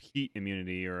you heat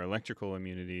immunity or electrical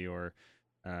immunity, or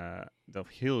they'll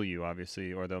heal you,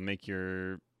 obviously, or they'll make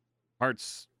your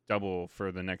hearts double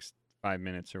for the next 5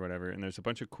 minutes or whatever. And there's a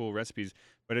bunch of cool recipes,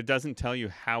 but it doesn't tell you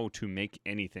how to make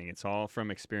anything. It's all from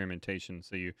experimentation.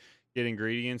 So you get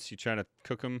ingredients, you try to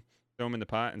cook them, throw them in the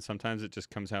pot, and sometimes it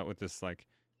just comes out with this like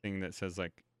thing that says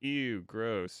like, "Ew,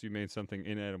 gross! You made something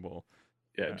inedible."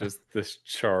 Yeah, just this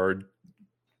charred,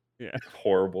 Yeah.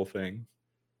 horrible thing.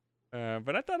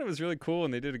 But I thought it was really cool,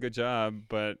 and they did a good job.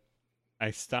 But I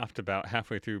stopped about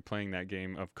halfway through playing that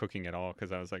game of cooking at all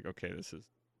because I was like, okay, this is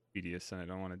tedious, and I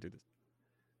don't want to do this.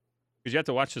 Because you have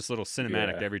to watch this little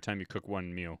cinematic Yeah. every time you cook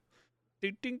one meal.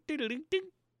 Ding, ding, ding, ding, ding.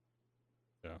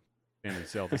 So, standard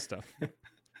Zelda stuff.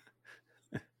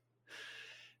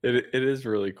 It is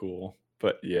really cool,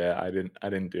 but yeah, I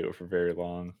didn't do it for very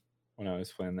long when I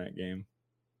was playing that game.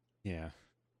 Yeah.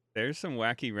 There's some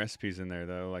wacky recipes in there,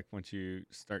 though. Like, once you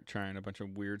start trying a bunch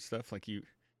of weird stuff, like you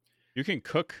can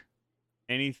cook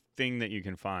anything that you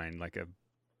can find, like a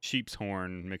sheep's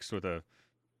horn mixed with a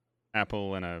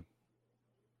apple and a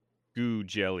goo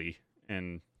jelly,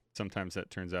 and sometimes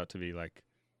that turns out to be like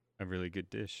a really good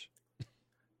dish.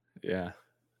 Yeah.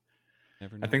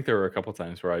 Never I know. think there were a couple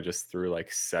times where I just threw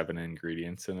like 7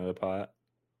 ingredients into the pot,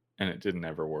 and it didn't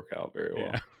ever work out very well.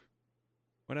 Yeah.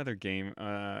 What other game?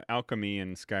 Alchemy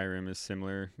in Skyrim is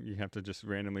similar. You have to just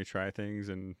randomly try things,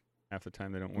 and half the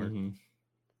time they don't work. Mhm.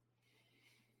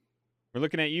 We're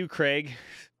looking at you, Craig,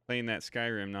 playing that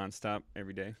Skyrim nonstop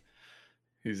every day.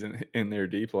 He's in there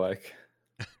deep like.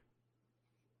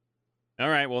 All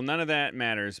right. Well, none of that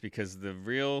matters because the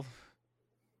real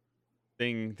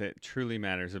thing that truly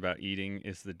matters about eating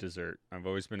is the dessert. I've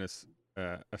always been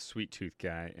a sweet tooth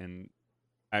guy, and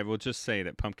I will just say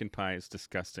that pumpkin pie is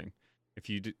disgusting. If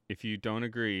you don't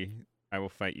agree, I will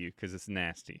fight you because it's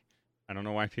nasty. I don't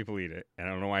know why people eat it. I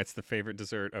don't know why it's the favorite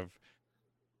dessert of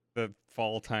the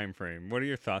fall time frame. What are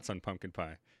your thoughts on pumpkin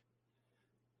pie?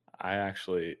 I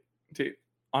actually, dude,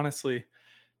 honestly,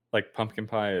 like pumpkin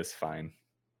pie is fine.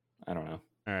 I don't know.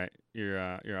 All right, you're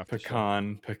off the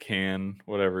show. Pecan,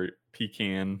 whatever,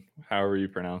 pecan, however you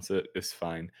pronounce it, is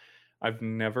fine. I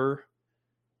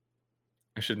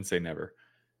shouldn't say never.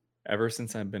 Ever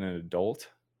since I've been an adult,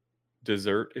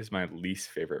 dessert is my least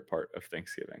favorite part of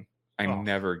Thanksgiving. I Oh.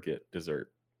 never get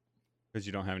dessert. Because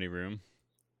you don't have any room.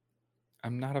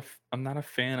 I'm not a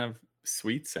fan of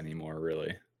sweets anymore,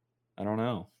 really. I don't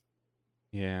know.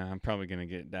 Yeah, I'm probably gonna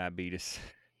get diabetes.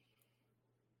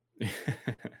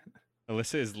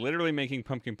 Alyssa is literally making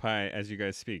pumpkin pie as you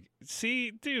guys speak.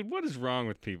 See, dude, what is wrong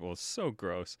with people? It's so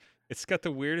gross. It's got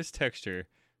the weirdest texture.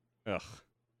 Ugh.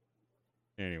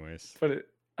 Anyways, But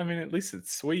at least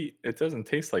it's sweet. It doesn't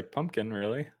taste like pumpkin,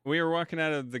 really. we were walking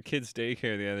out of the kids'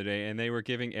 daycare the other day, and they were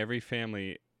giving every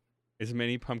family as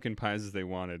many pumpkin pies as they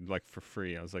wanted, like for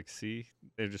free. I was like, see,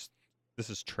 this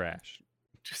is trash.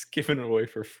 Just giving it away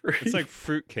for free. It's like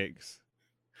fruit cakes.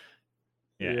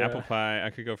 Yeah, apple pie. I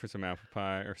could go for some apple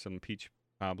pie or some peach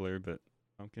cobbler, but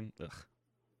pumpkin, ugh.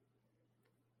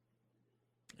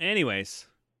 Anyways,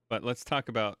 but let's talk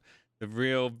about the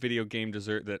real video game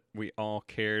dessert that we all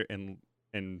care and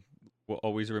will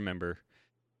always remember.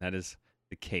 That is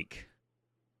the cake.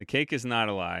 The cake is not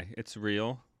a lie. It's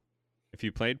real. If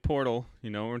you played Portal, you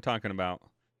know what we're talking about.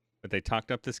 But they talked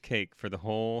up this cake for the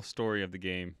whole story of the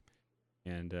game.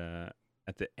 And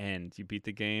at the end, you beat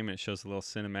the game, and it shows a little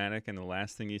cinematic, and the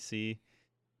last thing you see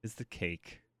is the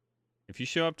cake. If you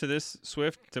show up to this,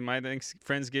 Swift, to my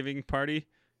Friendsgiving party,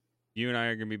 you and I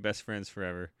are going to be best friends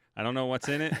forever. I don't know what's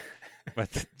in it,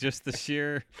 but just the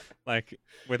sheer, like,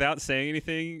 without saying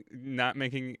anything, not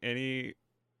making any,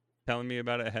 telling me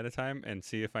about it ahead of time, and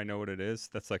see if I know what it is,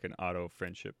 that's like an auto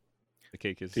friendship. The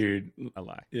cake is Dude, a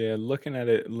lie. yeah, looking at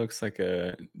it, it looks like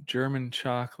a German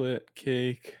chocolate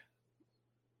cake.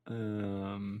 What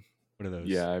are those?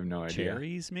 Yeah, I have no idea.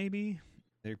 Cherries, maybe?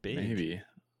 They're big. Maybe.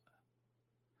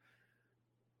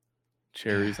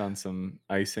 Cherries on some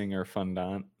icing or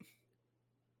fondant.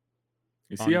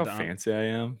 You see how Fondant. fancy I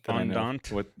am? That I know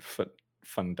Fondant? what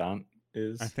fondant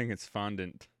is? I think it's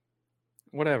fondant.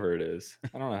 Whatever it is.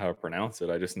 I don't know how to pronounce it.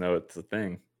 I just know it's a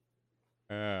thing.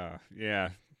 Yeah.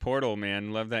 Portal,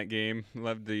 man. Love that game.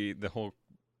 Love the whole,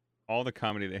 all the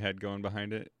comedy they had going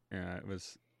behind it. Yeah, it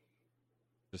was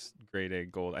just grade A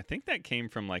gold. I think that came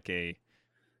from like I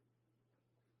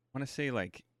want to say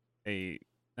like a,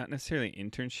 not necessarily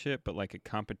internship, but like a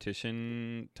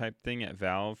competition type thing at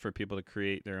Valve for people to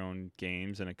create their own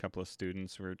games. And a couple of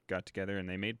students got together and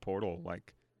they made Portal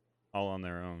like all on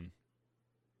their own.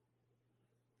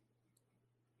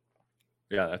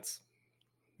 Yeah, it's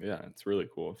really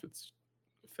cool if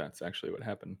that's actually what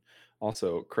happened.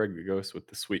 Also, Craig the Ghost with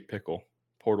the sweet pickle.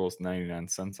 Portal's 99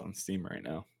 cents on Steam right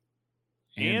now.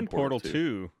 And Portal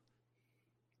 2.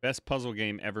 Best puzzle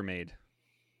game ever made.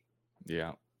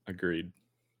 Yeah, agreed.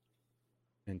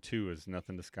 And 2 is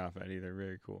nothing to scoff at either.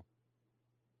 Very cool.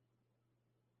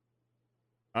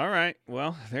 All right.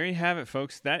 Well, there you have it,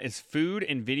 folks. That is food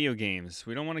and video games.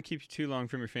 We don't want to keep you too long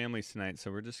from your families tonight,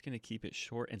 so we're just going to keep it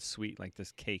short and sweet like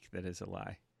this cake that is a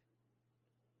lie.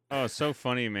 Oh, it's so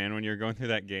funny, man, when you're going through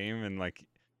that game and, like,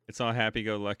 it's all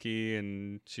happy-go-lucky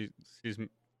and she's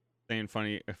saying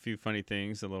a few funny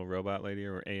things, the little robot lady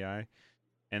or AI.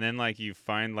 And then, like, you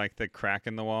find, like, the crack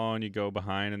in the wall and you go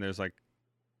behind and there's, like,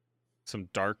 some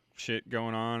dark shit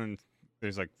going on and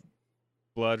there's, like,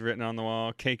 blood written on the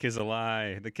wall. Cake is a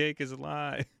lie. The cake is a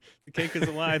lie. The cake is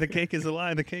a lie. The cake is a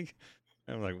lie. The cake.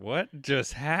 I'm like, what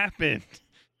just happened?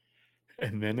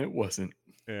 And then it wasn't.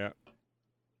 Yeah.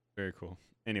 Very cool.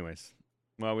 Anyways,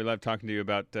 well, we love talking to you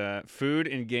about food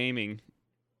and gaming.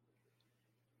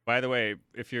 By the way,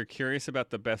 if you're curious about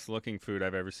the best looking food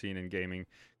I've ever seen in gaming,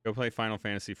 go play Final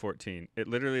Fantasy 14. It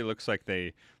literally looks like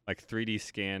they 3D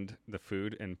scanned the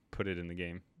food and put it in the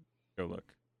game. Go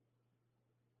look.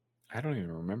 I don't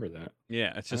even remember that.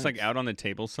 Yeah, it's just Nice. like out on the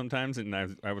table sometimes, and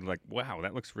I would like, wow,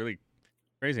 that looks really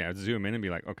crazy. I would zoom in and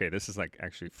be like, okay, this is like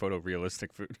actually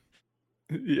photorealistic food.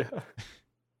 Yeah.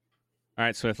 All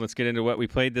right, Swift, let's get into what we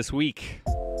played this week.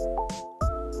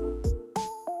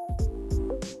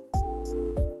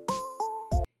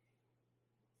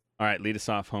 All right, lead us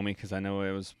off, homie, because I know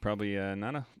it was probably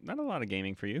not a lot of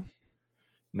gaming for you.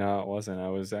 No, it wasn't. I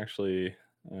was actually,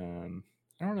 I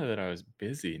don't know that I was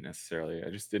busy necessarily. I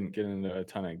just didn't get into a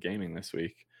ton of gaming this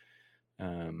week.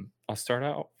 I'll start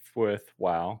out with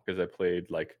WoW because I played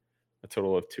like a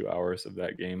total of 2 hours of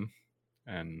that game.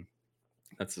 And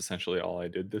that's essentially all I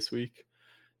did this week.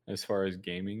 As far as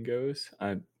gaming goes,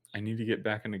 I need to get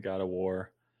back into God of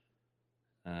War.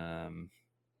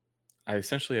 I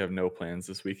essentially have no plans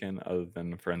this weekend other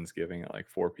than Friendsgiving at like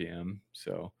 4 p.m.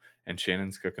 So, and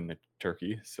Shannon's cooking the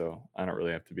turkey, so I don't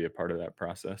really have to be a part of that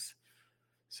process.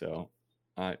 So,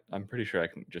 I'm pretty sure I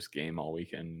can just game all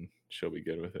weekend. She'll be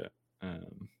good with it.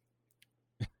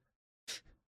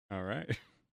 All right.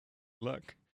 Good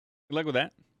luck with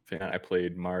that. I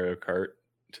played Mario Kart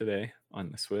today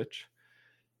on the Switch,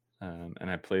 and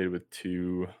I played with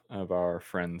two of our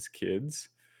friends' kids.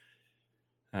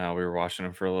 We were watching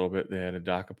them for a little bit. They had a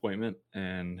doc appointment,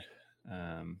 and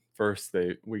first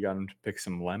we got them to pick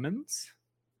some lemons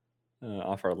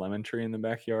off our lemon tree in the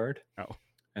backyard. Oh.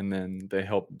 And then they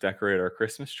helped decorate our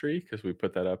Christmas tree because we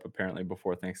put that up apparently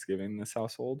before Thanksgiving in this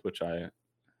household, which I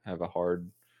have a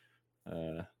hard.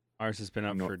 Ours has been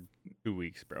up for 2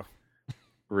 weeks, bro.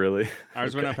 Really?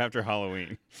 Ours went up after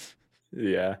Halloween.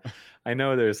 Yeah, I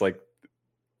know there's like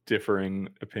differing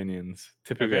opinions.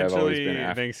 Typically, I've always been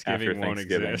after Thanksgiving won't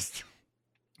exist.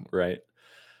 Right.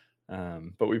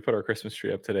 But we put our Christmas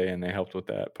tree up today and they helped with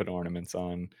that, put ornaments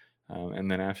on.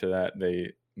 And then after that,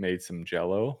 they made some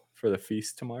Jello for the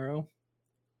feast tomorrow.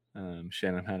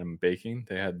 Shannon had them baking.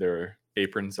 They had their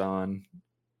aprons on.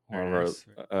 Very One of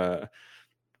nice.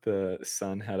 the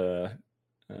son had a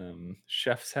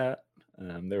chef's hat.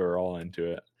 They were all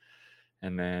into it.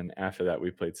 And then after that,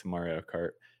 we played some Mario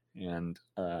Kart. And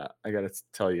I got to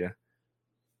tell you,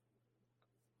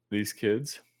 these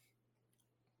kids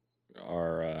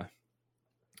are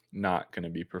not going to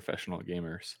be professional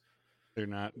gamers. They're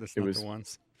not. That's It not was- the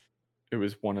ones. It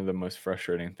was one of the most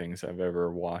frustrating things I've ever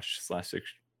watched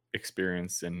 /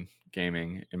 experienced in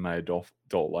gaming in my adult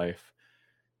life.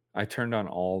 I turned on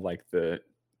all like the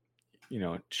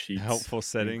cheats, Helpful in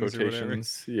settings or whatever.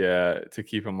 quotations, yeah, to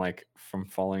keep them like from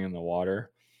falling in the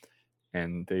water,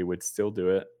 and they would still do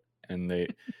it. And they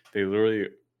literally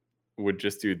would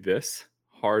just do this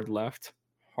hard left,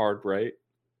 hard right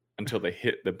until they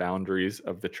hit the boundaries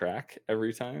of the track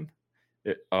every time.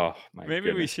 Oh my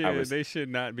Maybe we goodness, should. They should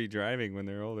not be driving when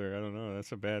they're older. I don't know.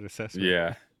 That's a bad assessment.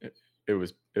 yeah, it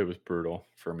was brutal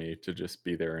for me to just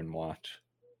be there and watch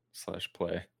 /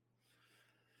 play.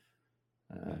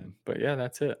 But yeah,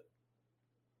 that's it.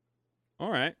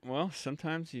 All right. Well,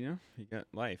 sometimes you got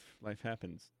life. Life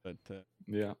happens. But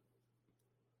Yeah.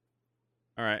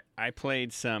 all right. I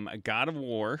played some God of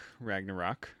War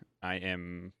Ragnarok.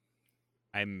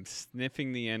 I'm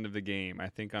sniffing the end of the game. I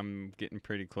think I'm getting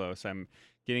pretty close. I'm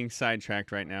getting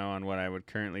sidetracked right now on what I would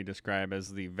currently describe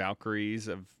as the Valkyries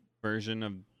version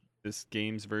of this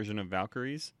game's version of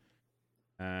Valkyries.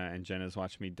 And Jenna's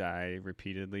watched me die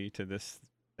repeatedly to this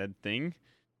said thing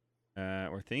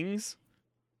or things.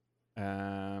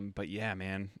 But yeah,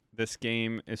 man, this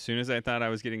game, as soon as I thought I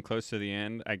was getting close to the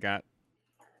end, I got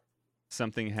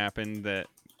something happened that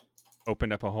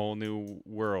opened up a whole new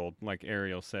world, like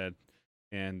Ariel said.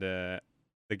 And the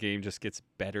game just gets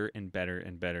better and better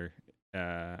and better.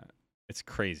 It's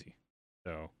crazy.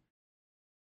 So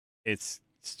it's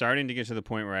starting to get to the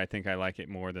point where I think I like it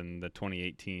more than the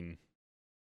 2018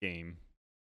 game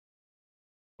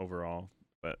overall.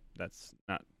 But that's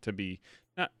not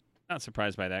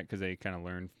surprised by that because they kind of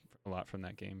learned a lot from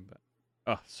that game.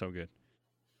 But so good.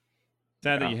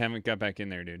 Sad that you haven't got back in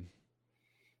there, dude.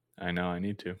 I know, I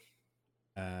need to.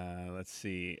 Let's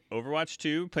see. Overwatch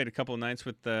 2, played a couple of nights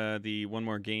with the One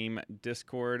More Game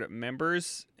Discord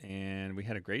members, and we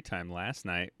had a great time last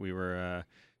night. We were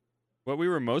what we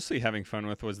were mostly having fun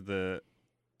with was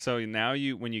so now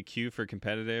when you queue for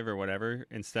competitive or whatever,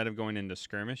 instead of going into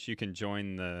skirmish, you can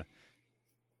join the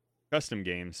custom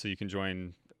games. So you can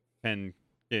join 10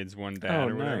 kids, one dad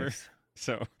or whatever. Nice.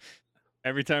 So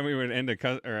every time we would end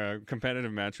a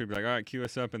competitive match, we'd be like, all right, queue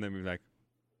us up, and then we'd like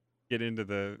get into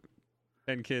the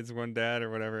 10 kids, one dad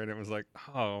or whatever, and it was like,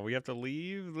 oh, we have to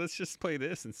leave? Let's just play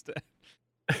this instead.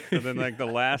 So then like the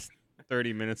last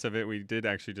 30 minutes of it, we did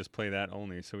actually just play that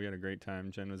only. So we had a great time.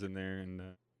 Jen was in there, and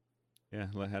yeah,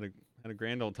 had a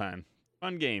grand old time.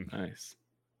 Fun game. Nice.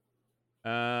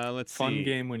 Let's see. Fun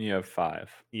game when you have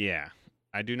 5. Yeah.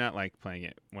 I do not like playing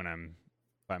it when I'm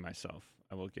by myself.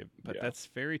 But Yeah. that's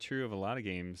very true of a lot of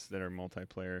games that are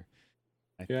multiplayer.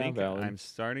 I Yeah, think valid. I'm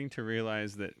starting to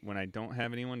realize that when I don't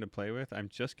have anyone to play with, I'm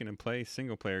just going to play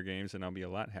single player games and I'll be a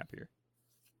lot happier.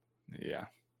 Yeah.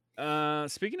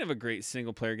 Speaking of a great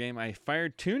single player game, I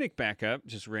fired Tunic back up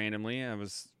just randomly. I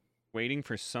was waiting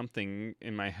for something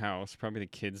in my house, probably the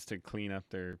kids to clean up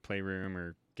their playroom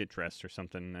or get dressed or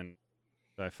something. And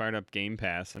so I fired up Game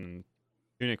Pass and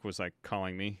Tunic was like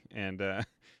calling me. And I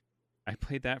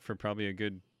played that for probably a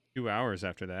good 2 hours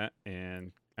after that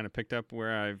and kind of picked up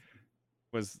where I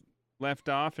was left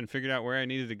off and figured out where I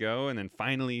needed to go, and then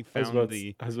finally I was found about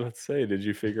the. to say, did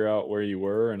you figure out where you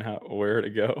were and where to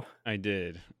go? I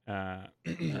did.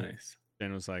 Nice.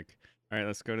 Jen was like, "All right,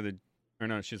 let's go to the." Or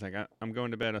no, she's like, "I'm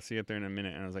going to bed. I'll see you up there in a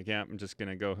minute." And I was like, "Yeah, I'm just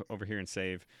gonna go over here and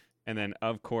save." And then,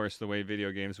 of course, the way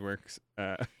video games works,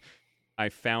 I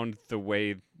found the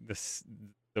way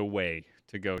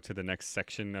to go to the next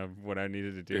section of what I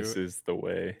needed to do. This is the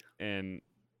way. And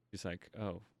she's like,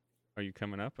 "Oh, are you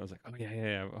coming up?" I was like, "Oh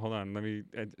yeah. Hold on, let me."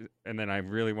 And then I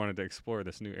really wanted to explore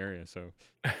this new area, so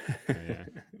yeah,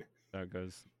 so it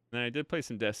goes. And then I did play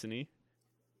some Destiny.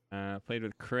 Played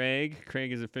with Craig.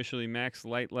 Craig is officially max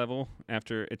light level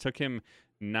after it took him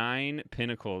 9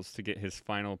 pinnacles to get his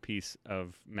final piece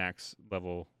of max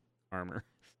level armor.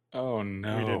 Oh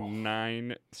no. We did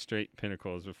 9 straight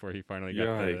pinnacles before he finally got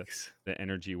Yikes. the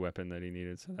energy weapon that he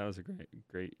needed. So that was a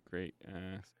great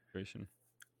situation.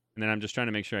 And then I'm just trying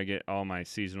to make sure I get all my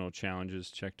seasonal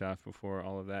challenges checked off before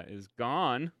all of that is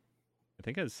gone. I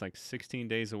think it's like 16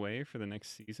 days away for the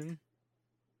next season.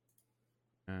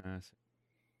 So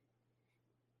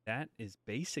that is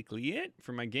basically it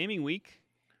for my gaming week.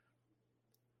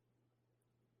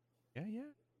 Yeah.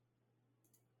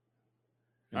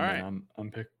 And All then right.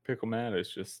 I'm Pickle Matt is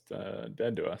just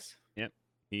dead to us. Yep.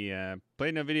 He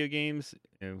played no video games.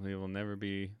 And he will never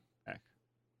be back.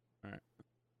 All right.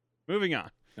 Moving on.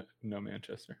 No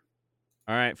Manchester.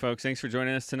 All right, folks. Thanks for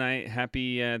joining us tonight.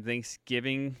 Happy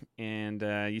Thanksgiving. And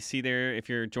you see there, if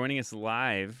you're joining us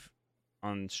live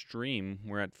on stream,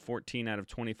 we're at 14 out of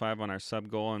 25 on our sub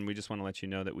goal. And we just want to let you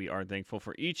know that we are thankful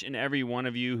for each and every one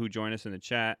of you who join us in the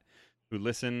chat, who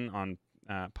listen on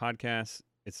podcasts.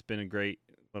 It's been a great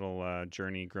little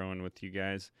journey growing with you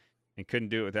guys, and couldn't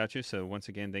do it without you. So once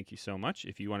again, thank you so much.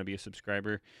 If you want to be a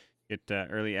subscriber, get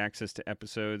early access to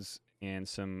episodes and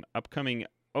some upcoming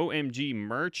OMG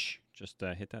merch, just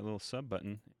hit that little sub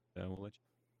button. We'll let you.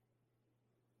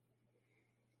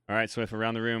 All right, so if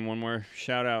around the room, one more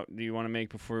shout out do you want to make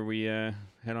before we head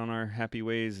on our happy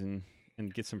ways and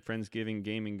get some Friendsgiving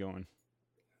gaming going?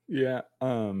 Yeah,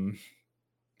 I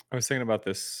was thinking about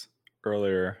this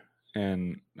earlier,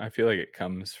 and I feel like it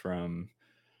comes from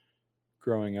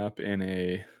growing up in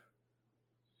a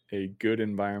good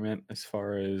environment as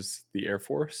far as the Air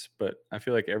Force, but I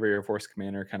feel like every Air Force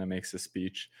commander kind of makes a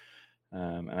speech,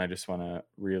 and I just want to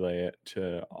relay it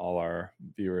to all our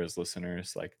viewers,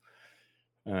 listeners. Like,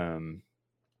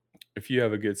 if you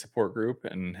have a good support group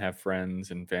and have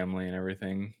friends and family and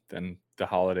everything, then the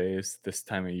holidays this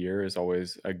time of year is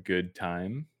always a good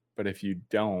time. But if you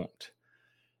don't,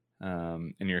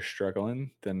 and you're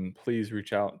struggling, then please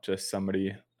reach out to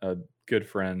somebody, a good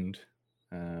friend,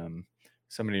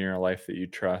 somebody in your life that you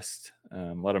trust.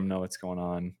 Let them know what's going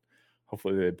on.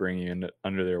 Hopefully they bring you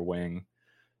under their wing.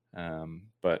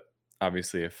 But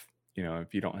obviously, if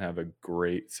you don't have a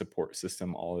great support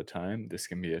system all the time, this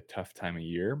can be a tough time of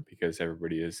year because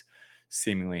everybody is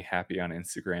seemingly happy on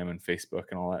Instagram and Facebook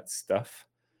and all that stuff.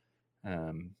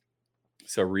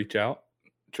 So reach out,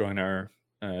 join our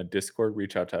Discord,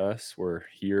 reach out to us. We're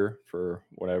here for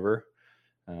whatever.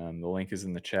 The link is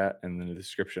in the chat and in the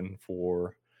description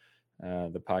for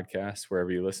the podcast,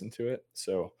 wherever you listen to it.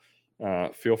 So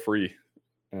feel free.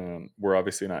 We're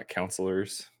obviously not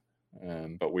counselors,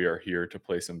 but we are here to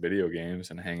play some video games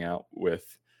and hang out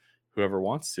with whoever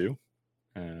wants to.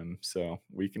 So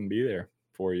we can be there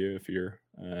for you if you're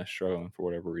struggling for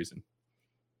whatever reason.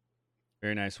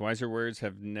 Very nice. Wiser words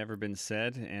have never been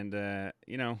said. And,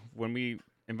 when we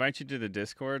invite you to the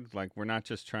Discord, like, we're not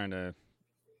just trying to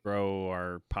grow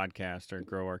our podcast or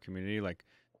grow our community. Like,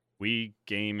 we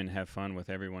game and have fun with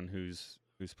everyone who's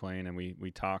playing, and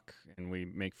we talk and we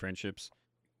make friendships.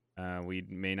 We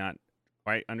may not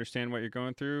quite understand what you're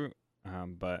going through,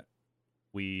 but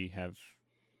we have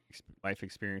life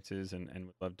experiences and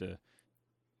would love to,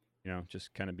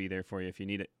 just kind of be there for you if you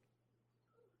need it.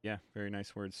 Yeah, very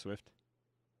nice words, Swift.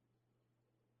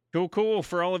 Cool.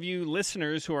 For all of you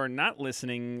listeners who are not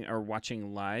listening or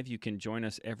watching live, you can join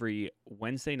us every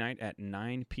Wednesday night at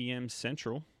 9 p.m.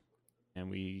 Central. And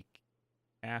we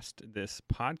cast this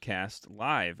podcast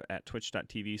live at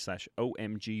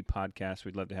twitch.tv/OMG podcast.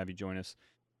 We'd love to have you join us.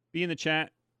 Be in the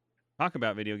chat, talk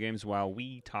about video games while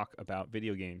we talk about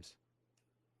video games.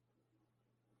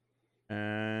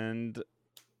 And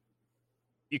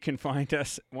you can find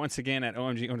us once again at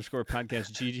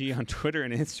OMG_podcast GG on Twitter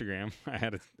and Instagram. I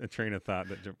had a train of thought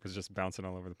that was just bouncing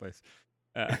all over the place.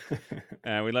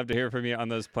 We'd love to hear from you on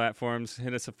those platforms.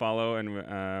 Hit us a follow,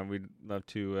 and we'd love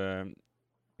to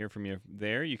hear from you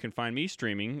there. You can find me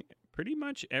streaming pretty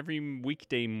much every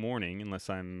weekday morning, unless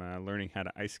I'm learning how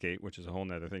to ice skate, which is a whole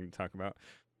nother thing to talk about,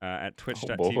 at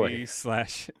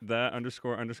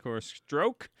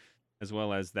twitch.tv/the__stroke. As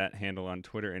well as that handle on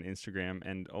Twitter and Instagram,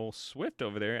 and old Swift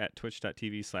over there at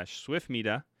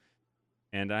twitch.tv/SwiftMeeta.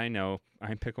 And I know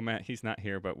I'm Pickle Matt. He's not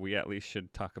here, but we at least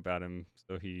should talk about him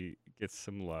so he gets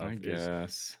some love. I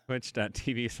guess.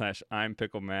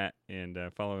 Twitch.tv/I'mPickleMatt, and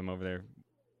follow him over there.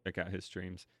 Check out his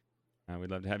streams.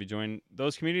 We'd love to have you join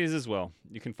those communities as well.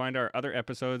 You can find our other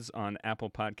episodes on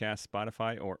Apple Podcasts,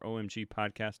 Spotify, or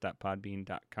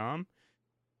omgpodcast.podbean.com,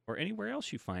 or anywhere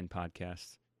else you find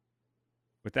podcasts.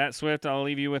 With that, Swift, I'll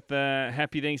leave you with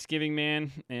happy Thanksgiving,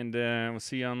 man, and we'll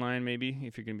see you online maybe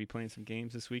if you're going to be playing some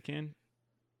games this weekend.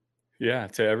 Yeah,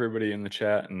 to everybody in the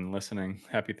chat and listening,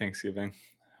 happy Thanksgiving.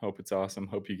 Hope it's awesome.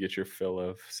 Hope you get your fill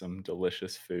of some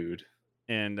delicious food.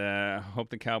 And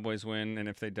hope the Cowboys win, and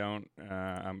if they don't,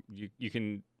 you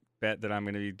can bet that I'm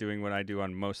going to be doing what I do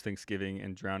on most Thanksgiving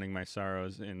and drowning my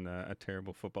sorrows in a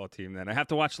terrible football team that I have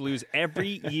to watch lose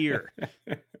every year.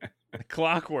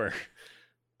 Clockwork.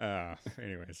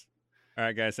 Anyways. All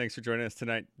right, guys, thanks for joining us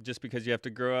tonight. Just because you have to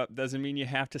grow up doesn't mean you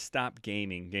have to stop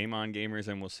gaming. Game on, gamers,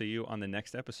 and we'll see you on the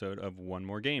next episode of One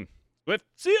More Game. Swift,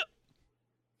 see ya!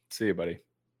 See you, buddy.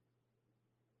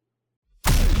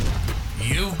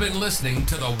 You've been listening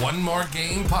to the One More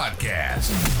Game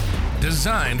podcast.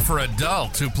 Designed for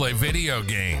adults who play video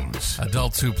games.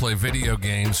 Adults who play video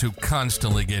games who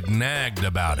constantly get nagged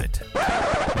about it.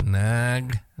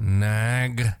 Nag.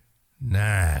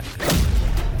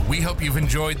 We hope you've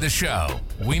enjoyed the show.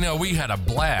 We know we had a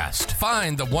blast.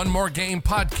 Find the One More Game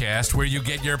podcast where you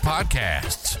get your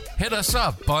podcasts. Hit us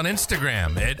up on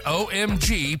Instagram at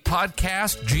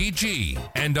OMG_PodcastGG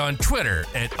and on Twitter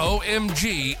at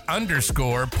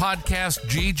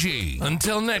OMG_PodcastGG.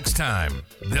 Until next time,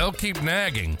 they'll keep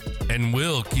nagging and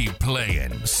we'll keep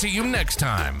playing. See you next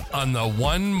time on the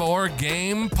One More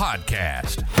Game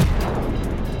podcast.